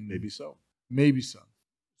something. Maybe so. Maybe so.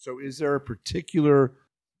 So is there a particular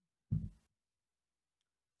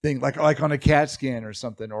thing, like on a CAT scan or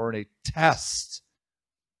something, or in a test,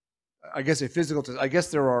 I guess a physical test, I guess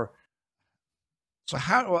there are, so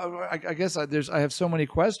how, I guess I have so many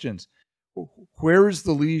questions. Where is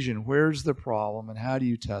the lesion? Where's the problem? And how do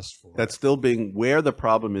you test for That's it? still being, where the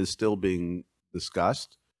problem is still being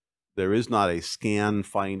discussed. There is not a scan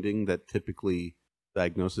finding that typically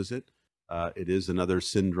diagnoses it. It is another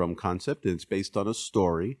syndrome concept, and it's based on a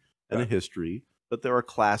story and a history, but there are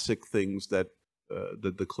classic things that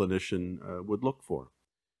the clinician would look for.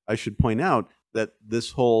 I should point out that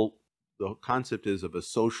the concept is of a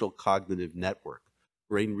social cognitive network,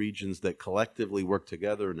 brain regions that collectively work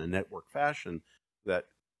together in a network fashion that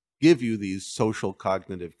give you these social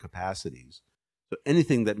cognitive capacities. So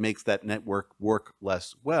anything that makes that network work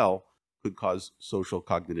less well could cause social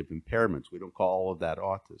cognitive impairments. We don't call all of that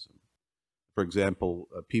autism. For example,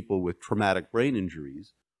 people with traumatic brain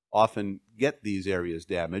injuries often get these areas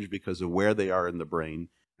damaged because of where they are in the brain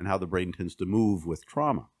and how the brain tends to move with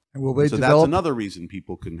trauma. And will they so develop, that's another reason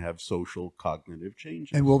people can have social cognitive changes.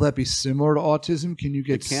 And will that be similar to autism? Can you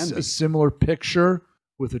get a similar picture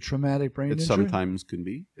with a traumatic brain injury? It sometimes can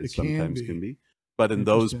be. It sometimes can be. But in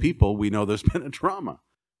those people, we know there's been a trauma.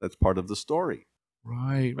 That's part of the story.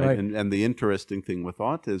 Right. And the interesting thing with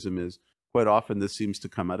autism is quite often this seems to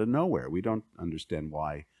come out of nowhere. We don't understand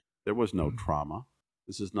why. There was no trauma.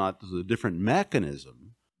 This is a different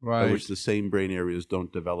mechanism by which the same brain areas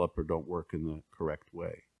don't develop or don't work in the correct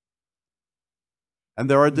way. And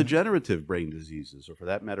there are degenerative brain diseases, or for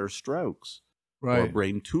that matter, strokes, or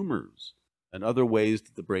brain tumors, and other ways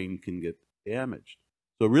that the brain can get damaged.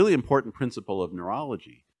 So a really important principle of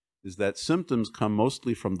neurology is that symptoms come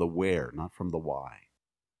mostly from the where, not from the why.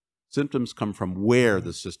 Symptoms come from where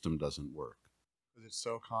the system doesn't work. It's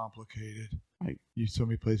so complicated. Right. There's so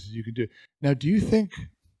many places you can do it. Now, do you think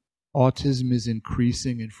autism is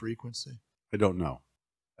increasing in frequency? I don't know.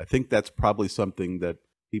 I think that's probably something that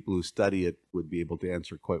people who study it would be able to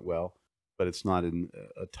answer quite well, but it's not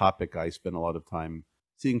a topic I spend a lot of time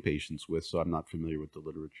seeing patients with, so I'm not familiar with the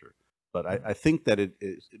literature. But I think that it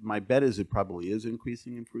is, my bet is it probably is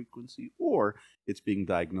increasing in frequency, or it's being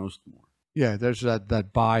diagnosed more. Yeah, there's that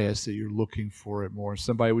bias that you're looking for it more.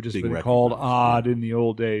 Somebody would just Being been called recognized, odd in the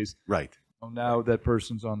old days. Right. Well, now that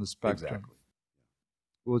person's on the spectrum. Exactly.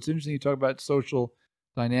 Well, it's interesting you talk about social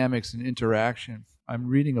dynamics and interaction. I'm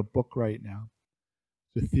reading a book right now.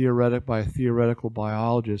 It's by a theoretical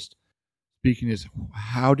biologist. Speaking is,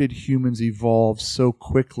 how did humans evolve so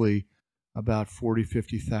quickly about 40,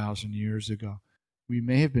 50,000 years ago? We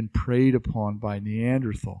may have been preyed upon by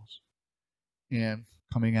Neanderthals. And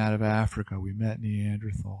coming out of Africa, we met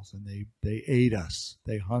Neanderthals, and they ate us.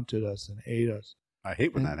 They hunted us and ate us. I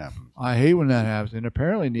hate when that happens. I hate when that happens. And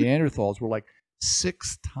apparently Neanderthals were like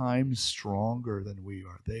 6 times stronger than we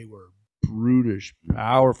are. They were brutish,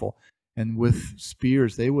 powerful. And with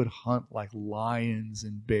spears, they would hunt like lions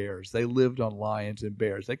and bears. They lived on lions and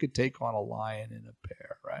bears. They could take on a lion and a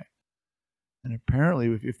bear, right? And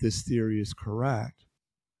apparently, if this theory is correct,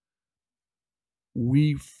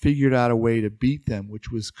 we figured out a way to beat them,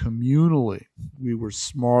 which was communally. We were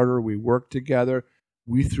smarter. We worked together.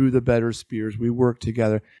 We threw the better spears. We worked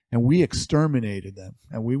together, and we exterminated them.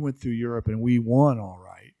 And we went through Europe, and we won all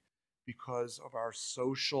right because of our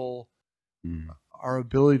social, our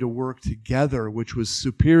ability to work together, which was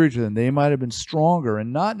superior to them. They might have been stronger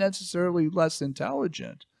and not necessarily less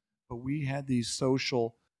intelligent, but we had these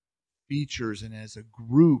social features, and as a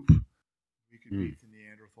group, we could beat the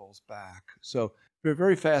Neanderthals back. So they're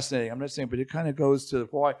very fascinating. I'm not saying, but it kind of goes to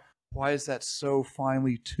why is that so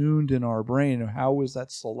finely tuned in our brain, and how was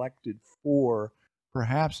that selected for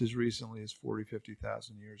perhaps as recently as 40,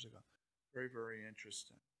 50,000 years ago? Very, very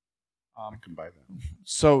interesting. I can buy that.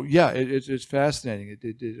 So yeah, it's fascinating.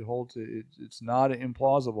 It holds. It's not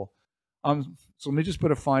implausible. So let me just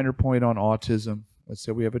put a finer point on autism. Let's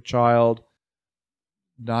say we have a child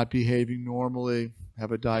not behaving normally,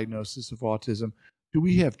 have a diagnosis of autism. Do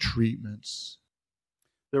we have treatments?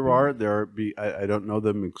 There are. I don't know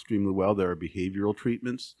them extremely well. There are behavioral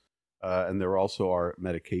treatments, and there also are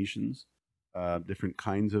medications, different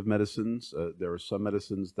kinds of medicines. There are some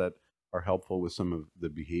medicines that are helpful with some of the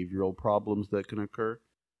behavioral problems that can occur.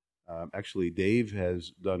 Actually, Dave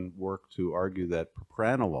has done work to argue that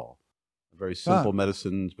propranolol, a very simple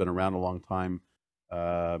medicine, has been around a long time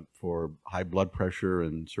for high blood pressure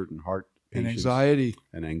and certain heart patients.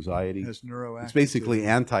 And anxiety. Has neuroactive. It's basically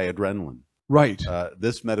anti-adrenaline. Right.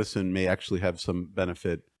 This medicine may actually have some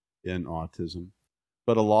benefit in autism.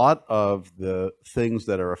 But a lot of the things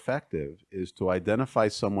that are effective is to identify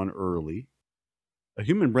someone early. A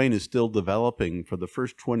human brain is still developing for the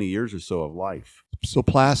first 20 years or so of life. So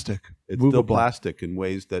plastic. It's still plastic in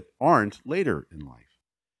ways that aren't later in life.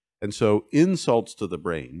 And so insults to the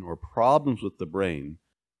brain or problems with the brain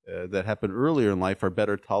that happen earlier in life are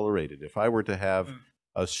better tolerated. If I were to have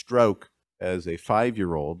a stroke as a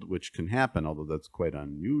 5-year-old, which can happen, although that's quite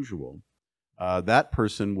unusual, that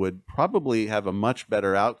person would probably have a much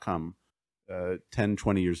better outcome 10,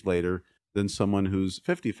 20 years later than someone who's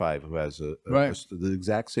 55 who has the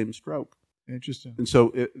exact same stroke. Interesting. And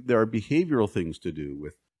so there are behavioral things to do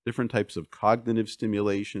with different types of cognitive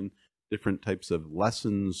stimulation, different types of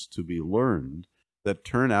lessons to be learned that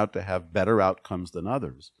turn out to have better outcomes than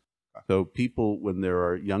others. So people, when there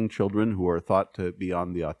are young children who are thought to be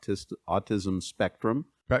on the autism spectrum,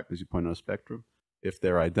 as you point out, spectrum, if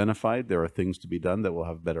they're identified, there are things to be done that will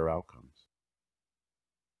have better outcomes.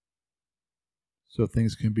 So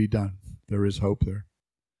things can be done. There is hope there.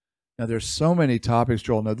 Now, there's so many topics,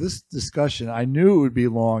 Joel. Now, this discussion, I knew it would be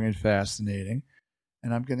long and fascinating,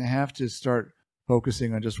 and I'm going to have to start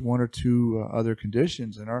focusing on just one or two other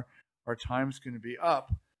conditions, and our time's going to be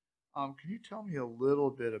up. Can you tell me a little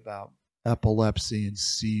bit about epilepsy and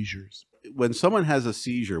seizures? When someone has a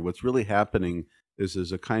seizure, what's really happening is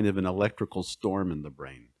there's a kind of an electrical storm in the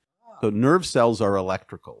brain. So nerve cells are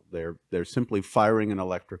electrical. They're simply firing an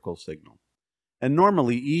electrical signal. And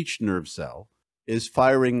normally each nerve cell is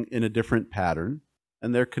firing in a different pattern,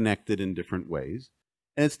 and they're connected in different ways.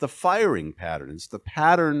 And it's the firing pattern. It's the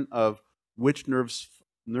pattern of which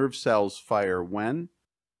nerve cells fire when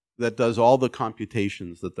that does all the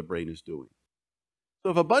computations that the brain is doing.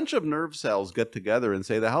 So if a bunch of nerve cells get together and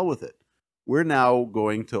say, the hell with it, we're now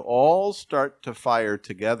going to all start to fire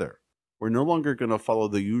together. We're no longer going to follow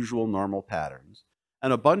the usual normal patterns.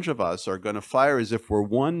 And a bunch of us are going to fire as if we're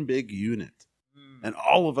one big unit. And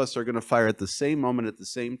all of us are going to fire at the same moment at the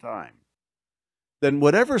same time. Then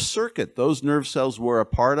whatever circuit those nerve cells were a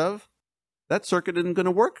part of, that circuit isn't going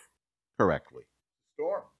to work correctly.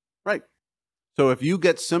 Storm. Right. So if you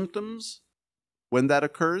get symptoms when that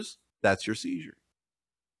occurs, that's your seizure.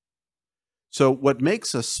 So what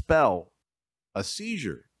makes a spell a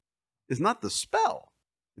seizure is not the spell,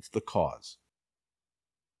 it's the cause.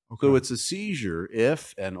 Okay. So it's a seizure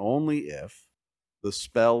if and only if the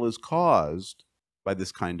spell is caused by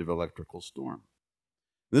this kind of electrical storm.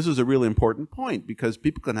 This is a really important point because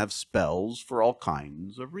people can have spells for all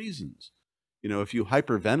kinds of reasons. You know, if you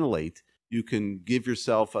hyperventilate, you can give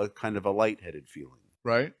yourself a kind of a lightheaded feeling.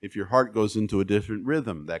 Right. If your heart goes into a different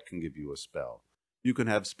rhythm, that can give you a spell. You can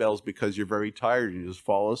have spells because you're very tired and you just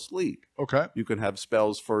fall asleep. Okay. You can have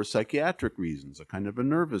spells for psychiatric reasons, a kind of a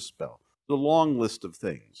nervous spell. It's a long list of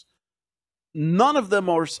things. None of them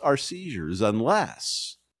are seizures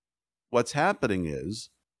unless what's happening is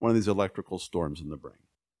one of these electrical storms in the brain.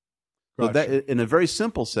 So that, in a very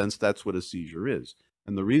simple sense, that's what a seizure is.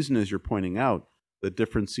 And the reason is you're pointing out that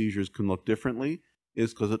different seizures can look differently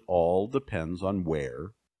is because it all depends on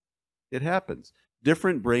where it happens.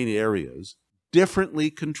 Different brain areas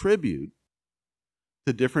differently contribute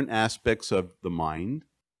to different aspects of the mind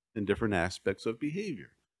and different aspects of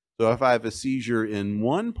behavior. So if I have a seizure in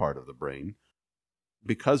one part of the brain,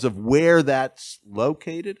 because of where that's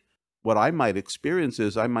located, what I might experience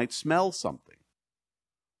is I might smell something.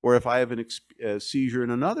 Or if I have a seizure in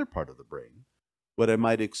another part of the brain, what I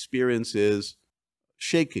might experience is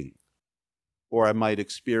shaking. Or I might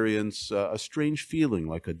experience a strange feeling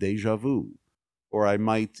like a déjà vu. Or I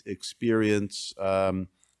might experience a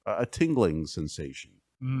tingling sensation.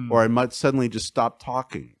 Or I might suddenly just stop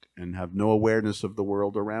talking and have no awareness of the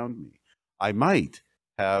world around me. I might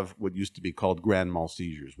have what used to be called grand mal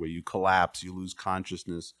seizures, where you collapse, you lose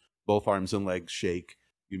consciousness, both arms and legs shake,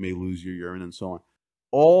 you may lose your urine and so on.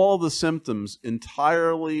 All the symptoms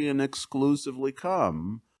entirely and exclusively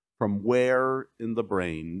come from where in the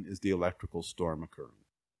brain is the electrical storm occurring.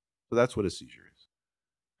 So that's what a seizure is.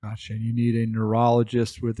 Gotcha. And you need a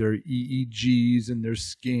neurologist with their EEGs and their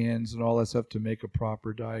scans and all that stuff to make a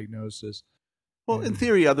proper diagnosis. Well, in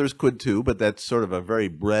theory, others could too, but that's sort of a very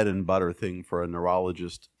bread and butter thing for a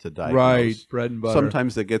neurologist to diagnose. Right, bread and butter.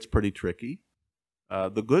 Sometimes that gets pretty tricky.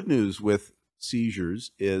 The good news with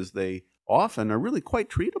seizures is they often are really quite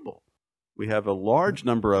treatable. We have a large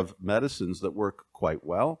number of medicines that work quite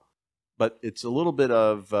well, but it's a little bit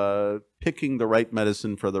of picking the right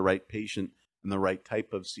medicine for the right patient and the right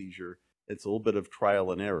type of seizure. It's a little bit of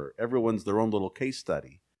trial and error. Everyone's their own little case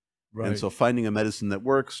study. Right. And so finding a medicine that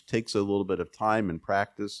works takes a little bit of time and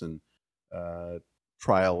practice and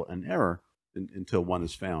trial and error until one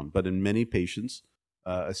is found. But in many patients,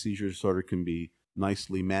 a seizure disorder can be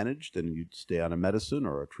nicely managed and you'd stay on a medicine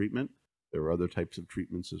or a treatment. There are other types of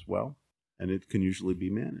treatments as well, and it can usually be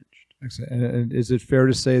managed. Excellent. And is it fair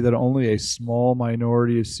to say that only a small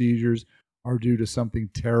minority of seizures are due to something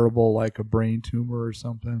terrible like a brain tumor or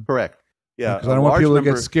something? Correct. Yeah, because I don't want people to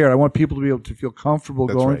get scared. I want people to be able to feel comfortable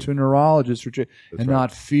going to a neurologist and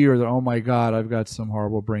not fear that, oh my God, I've got some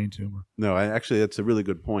horrible brain tumor. No, actually, that's a really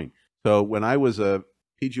good point. So when I was a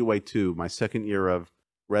PGY2, my second year of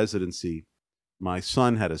residency, my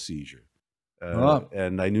son had a seizure.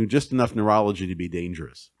 And I knew just enough neurology to be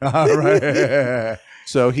dangerous. Right.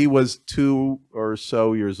 So he was 2 or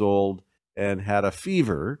so years old and had a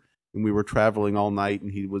fever, and we were traveling all night,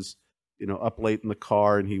 and he was up late in the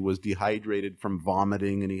car, and he was dehydrated from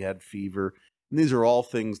vomiting, and he had fever. And these are all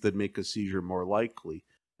things that make a seizure more likely.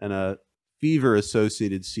 And a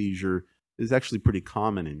fever-associated seizure is actually pretty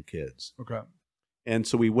common in kids. Okay. And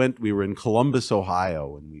so we were in Columbus,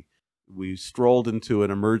 Ohio, and we strolled into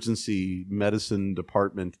an emergency medicine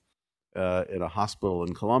department in a hospital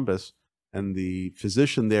in Columbus, and the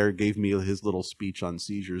physician there gave me his little speech on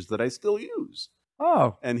seizures that I still use.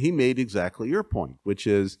 Oh. And he made exactly your point, which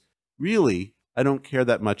is, really, I don't care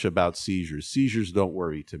that much about seizures. Seizures don't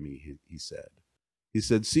worry to me, he said. He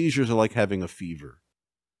said, seizures are like having a fever.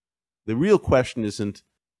 The real question isn't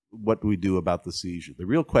what do we do about the seizure. The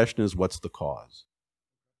real question is, what's the cause?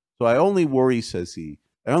 So I only worry, says he,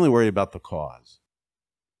 I only worry about the cause.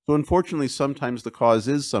 So unfortunately, sometimes the cause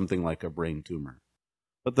is something like a brain tumor.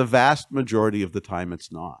 But the vast majority of the time,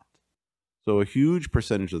 it's not. So a huge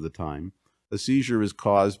percentage of the time, a seizure is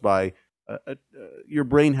caused by your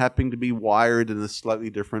brain happening to be wired in a slightly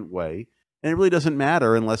different way. And it really doesn't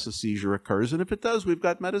matter unless a seizure occurs. And if it does, we've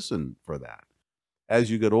got medicine for that. As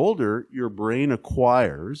you get older, your brain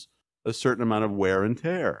acquires a certain amount of wear and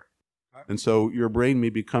tear. And so your brain may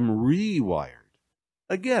become rewired.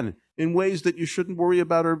 Again, in ways that you shouldn't worry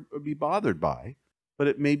about or be bothered by. But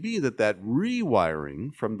it may be that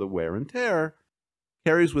rewiring from the wear and tear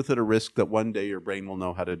carries with it a risk that one day your brain will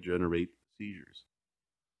know how to generate seizures.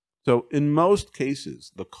 So in most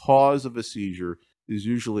cases, the cause of a seizure is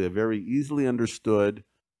usually a very easily understood,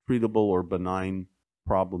 treatable, or benign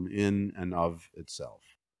problem in and of itself.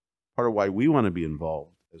 Part of why we want to be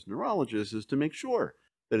involved as neurologists is to make sure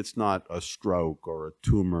that it's not a stroke or a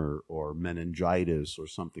tumor or meningitis or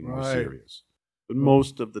something more serious. But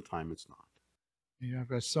most of the time it's not. Yeah, I've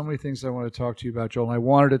got so many things I want to talk to you about, Joel. And I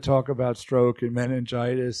wanted to talk about stroke and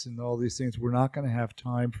meningitis and all these things. We're not going to have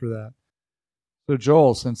time for that. So,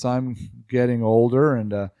 Joel, since I'm getting older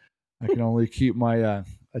and I can only keep my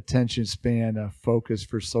attention span focused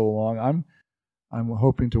for so long, I'm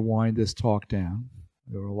hoping to wind this talk down.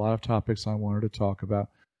 There were a lot of topics I wanted to talk about.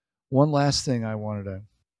 One last thing I wanted to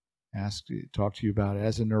talk to you about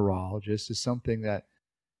as a neurologist is something that,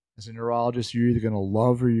 as a neurologist, you're either going to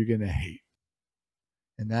love or you're going to hate.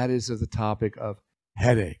 And that is the topic of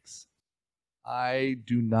headaches. I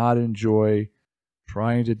do not enjoy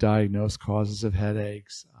trying to diagnose causes of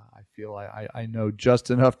headaches. I feel I know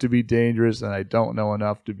just enough to be dangerous, and I don't know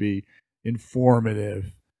enough to be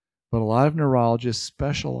informative. But a lot of neurologists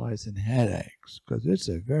specialize in headaches because it's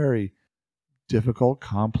a very difficult,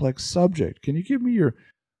 complex subject. Can you give me your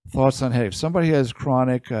thoughts on headaches? If somebody has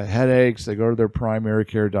chronic headaches, they go to their primary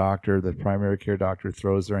care doctor. The primary care doctor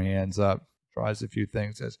throws their hands up, tries a few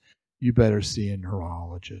things, says, you better see a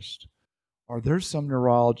neurologist. Are there some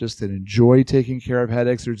neurologists that enjoy taking care of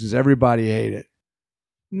headaches, or does everybody hate it?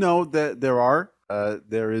 No, there are.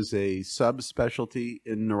 There is a subspecialty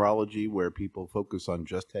in neurology where people focus on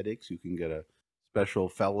just headaches. You can get a special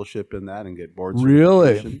fellowship in that and get board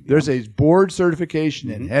certification. Really? There's a board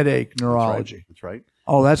certification in headache neurology. That's right.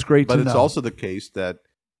 Oh, that's great to know. But it's also the case that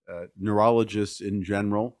neurologists in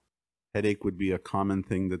general, headache would be a common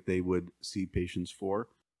thing that they would see patients for.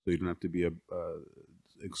 So you don't have to be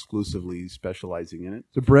exclusively specializing in it.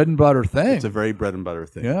 It's a bread and butter thing. It's a very bread and butter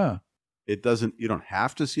thing. Yeah. You don't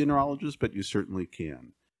have to see a neurologist, but you certainly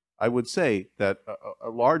can. I would say that a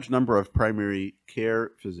large number of primary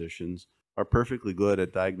care physicians are perfectly good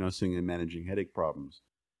at diagnosing and managing headache problems.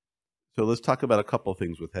 So let's talk about a couple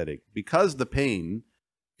things with headache. Because the pain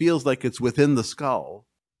feels like it's within the skull,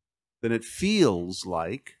 then it feels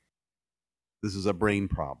like this is a brain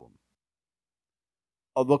problem.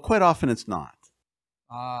 Although quite often it's not.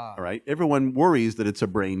 All right. Everyone worries that it's a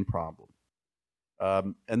brain problem.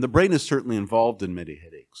 And the brain is certainly involved in many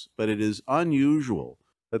headaches, but it is unusual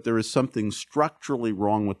that there is something structurally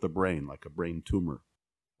wrong with the brain, like a brain tumor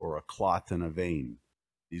or a clot in a vein.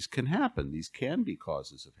 These can happen. These can be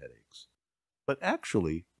causes of headaches. But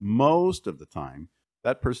actually, most of the time,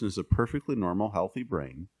 that person is a perfectly normal, healthy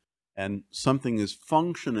brain, and something is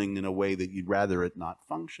functioning in a way that you'd rather it not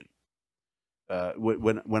function.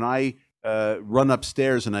 When I run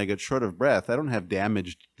upstairs and I get short of breath, I don't have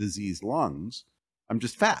damaged, diseased lungs. I'm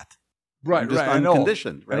just fat. Right, I'm just right.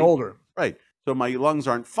 unconditioned. And older. Right. So my lungs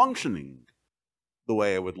aren't functioning the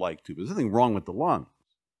way I would like to. But there's nothing wrong with the lungs.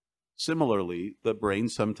 Similarly, the brain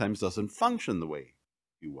sometimes doesn't function the way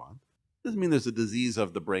you want. Doesn't mean there's a disease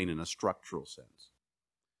of the brain in a structural sense.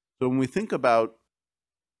 So when we think about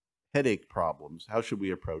headache problems, how should we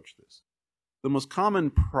approach this? The most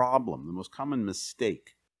common problem, the most common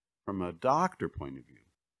mistake from a doctor point of view,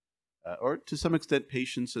 or to some extent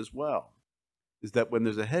patients as well, is that when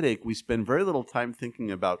there's a headache, we spend very little time thinking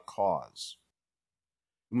about cause.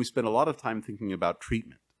 And we spend a lot of time thinking about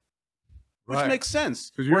treatment. Which makes sense.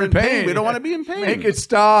 Because you're in pain. We don't want to be in pain. Make it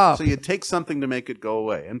stop. So you take something to make it go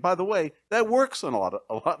away. And by the way, that works on a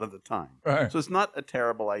lot of the time. Right. So it's not a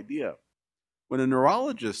terrible idea. When a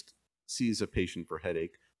neurologist sees a patient for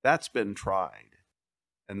headache, that's been tried.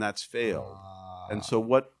 And that's failed. And so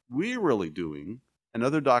what we're really doing, and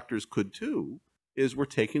other doctors could too, is we're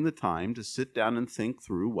taking the time to sit down and think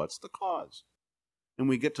through what's the cause. And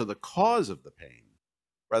we get to the cause of the pain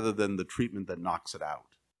rather than the treatment that knocks it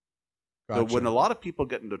out. Gotcha. So when a lot of people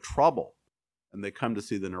get into trouble and they come to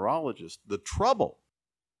see the neurologist, the trouble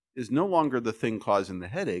is no longer the thing causing the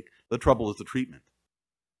headache. The trouble is the treatment.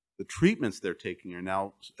 The treatments they're taking are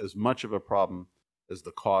now as much of a problem as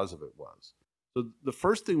the cause of it was. So the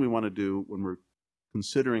first thing we want to do when we're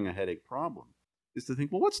considering a headache problem is to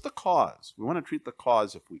think, well, what's the cause? We want to treat the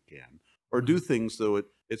cause if we can, or do things so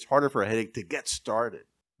it's harder for a headache to get started.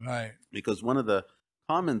 Right. Because one of the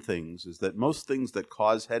common things is that most things that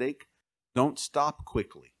cause headache don't stop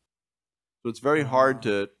quickly. So it's very hard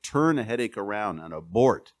to turn a headache around and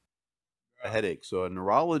abort a headache. So a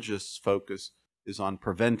neurologist's focus is on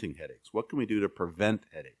preventing headaches. What can we do to prevent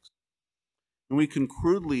headaches? And we can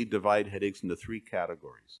crudely divide headaches into three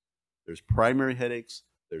categories. There's primary headaches,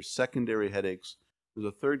 there's secondary headaches, there's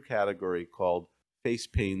a third category called face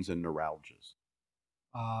pains and neuralgias.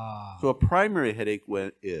 So a primary headache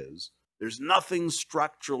is there's nothing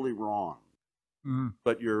structurally wrong,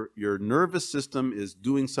 but your nervous system is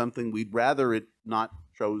doing something we'd rather it not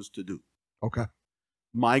chose to do. Okay.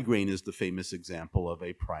 Migraine is the famous example of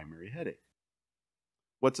a primary headache.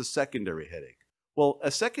 What's a secondary headache? Well,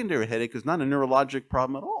 a secondary headache is not a neurologic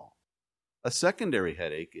problem at all. A secondary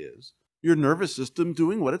headache is your nervous system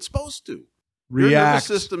doing what it's supposed to. Your nervous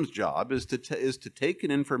system's job is to take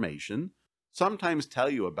in information, sometimes tell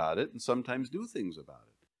you about it, and sometimes do things about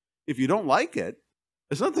it. If you don't like it,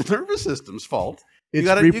 it's not the nervous system's fault. You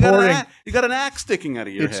got an axe sticking out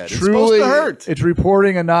of your head. It's supposed to hurt. It's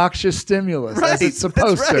reporting a noxious stimulus. Right. As it's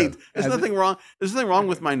supposed to. There's nothing wrong. There's nothing wrong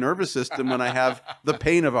with my nervous system when I have the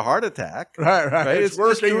pain of a heart attack. Right. It's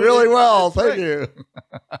working really well. Thank you.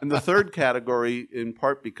 And the third category, in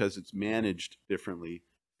part because it's managed differently,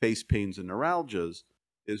 face pains and neuralgias,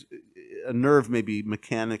 is a nerve may be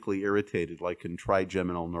mechanically irritated, like in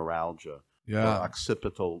trigeminal neuralgia. Or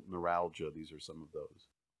occipital neuralgia. These are some of those.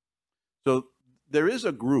 So there is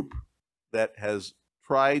a group that has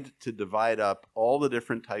tried to divide up all the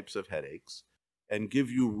different types of headaches and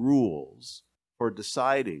give you rules for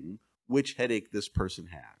deciding which headache this person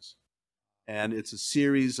has. And it's a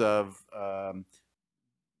series of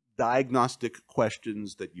diagnostic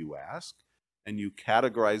questions that you ask, and you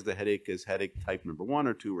categorize the headache as headache type number 1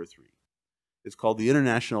 or 2 or 3. It's called the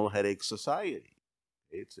International Headache Society.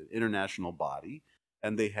 It's an international body,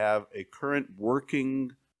 and they have a current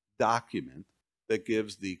working document that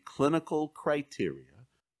gives the clinical criteria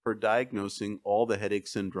for diagnosing all the headache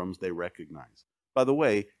syndromes they recognize. By the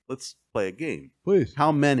way, let's play a game. Please.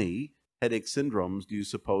 How many headache syndromes do you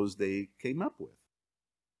suppose they came up with?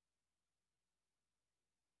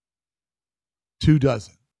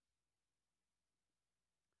 24.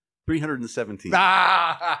 317.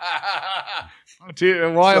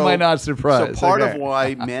 Why am I not surprised? So part of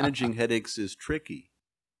why managing headaches is tricky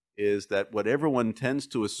is that what everyone tends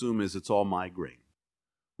to assume is it's all migraine.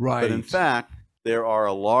 Right. But in fact, there are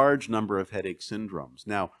a large number of headache syndromes.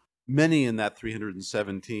 Now, many in that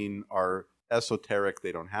 317 are esoteric.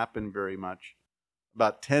 They don't happen very much.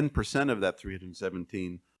 About 10% of that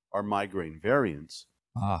 317 are migraine variants.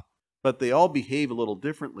 But they all behave a little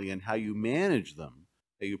differently, and how you manage them,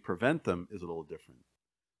 how you prevent them, is a little different.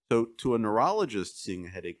 So to a neurologist seeing a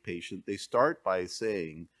headache patient, they start by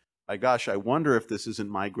saying, my gosh, I wonder if this isn't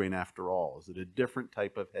migraine after all. Is it a different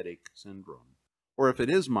type of headache syndrome? Or if it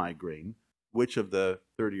is migraine, which of the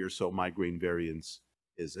 30 or so migraine variants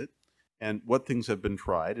is it? And what things have been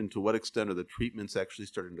tried, and to what extent are the treatments actually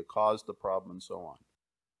starting to cause the problem, and so on.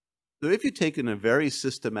 So if you take it in a very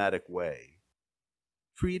systematic way,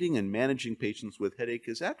 treating and managing patients with headache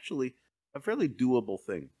is actually a fairly doable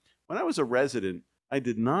thing. When I was a resident, I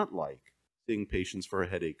did not like seeing patients for a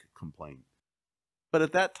headache complaint. But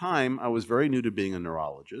at that time, I was very new to being a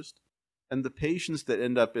neurologist, and the patients that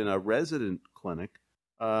end up in a resident clinic,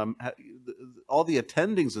 all the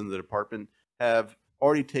attendings in the department have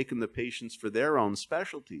already taken the patients for their own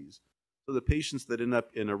specialties. So the patients that end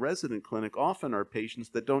up in a resident clinic often are patients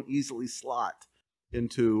that don't easily slot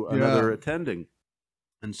into another attending.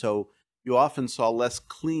 And so you often saw less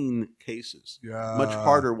clean cases, much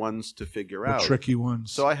harder ones to figure out. Tricky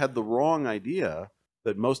ones. So I had the wrong idea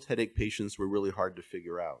that most headache patients were really hard to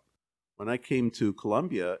figure out. When I came to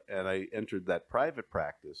Columbia and I entered that private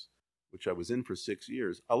practice, which I was in for 6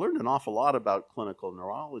 years, I learned an awful lot about clinical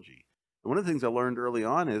neurology. And one of the things I learned early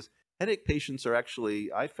on is headache patients are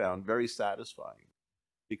actually, I found, very satisfying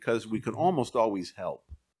because we can almost always help.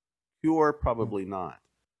 Cure, probably not.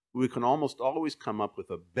 We can almost always come up with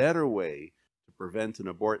a better way to prevent and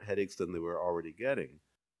abort headaches than they were already getting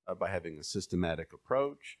by having a systematic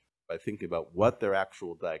approach, by thinking about what their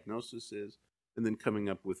actual diagnosis is, and then coming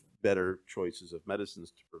up with better choices of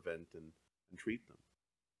medicines to prevent and treat them.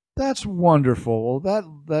 That's wonderful. Well,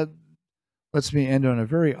 that lets me end on a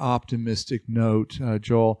very optimistic note,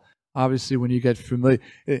 Joel. Obviously, when you get familiar,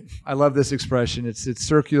 I love this expression. It's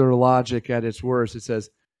circular logic at its worst. It says,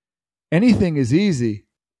 anything is easy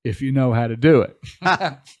if you know how to do it.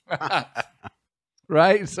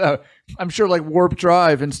 Right? So I'm sure like warp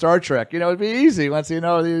drive in Star Trek, it'd be easy. Once you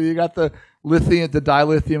know you got the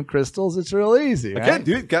dilithium crystals, it's real easy. I right? can't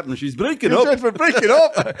do it, Captain. She's breaking up.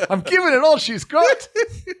 I'm giving it all she's got.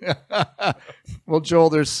 Well, Joel,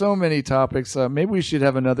 there's so many topics. Maybe we should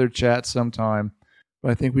have another chat sometime.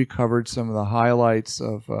 But I think we covered some of the highlights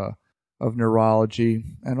of neurology,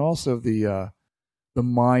 and also the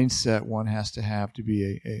mindset one has to have to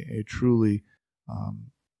be a truly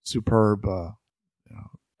superb,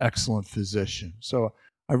 excellent physician. So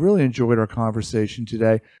I really enjoyed our conversation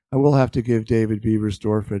today. I will have to give David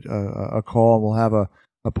Beversdorf a call. We'll have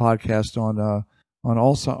a podcast on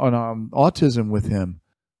autism with him.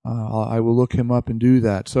 I will look him up and do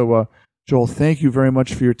that. So, Joel, thank you very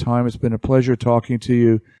much for your time. It's been a pleasure talking to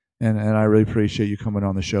you, and I really appreciate you coming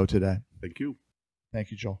on the show today. Thank you.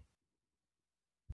 Thank you, Joel.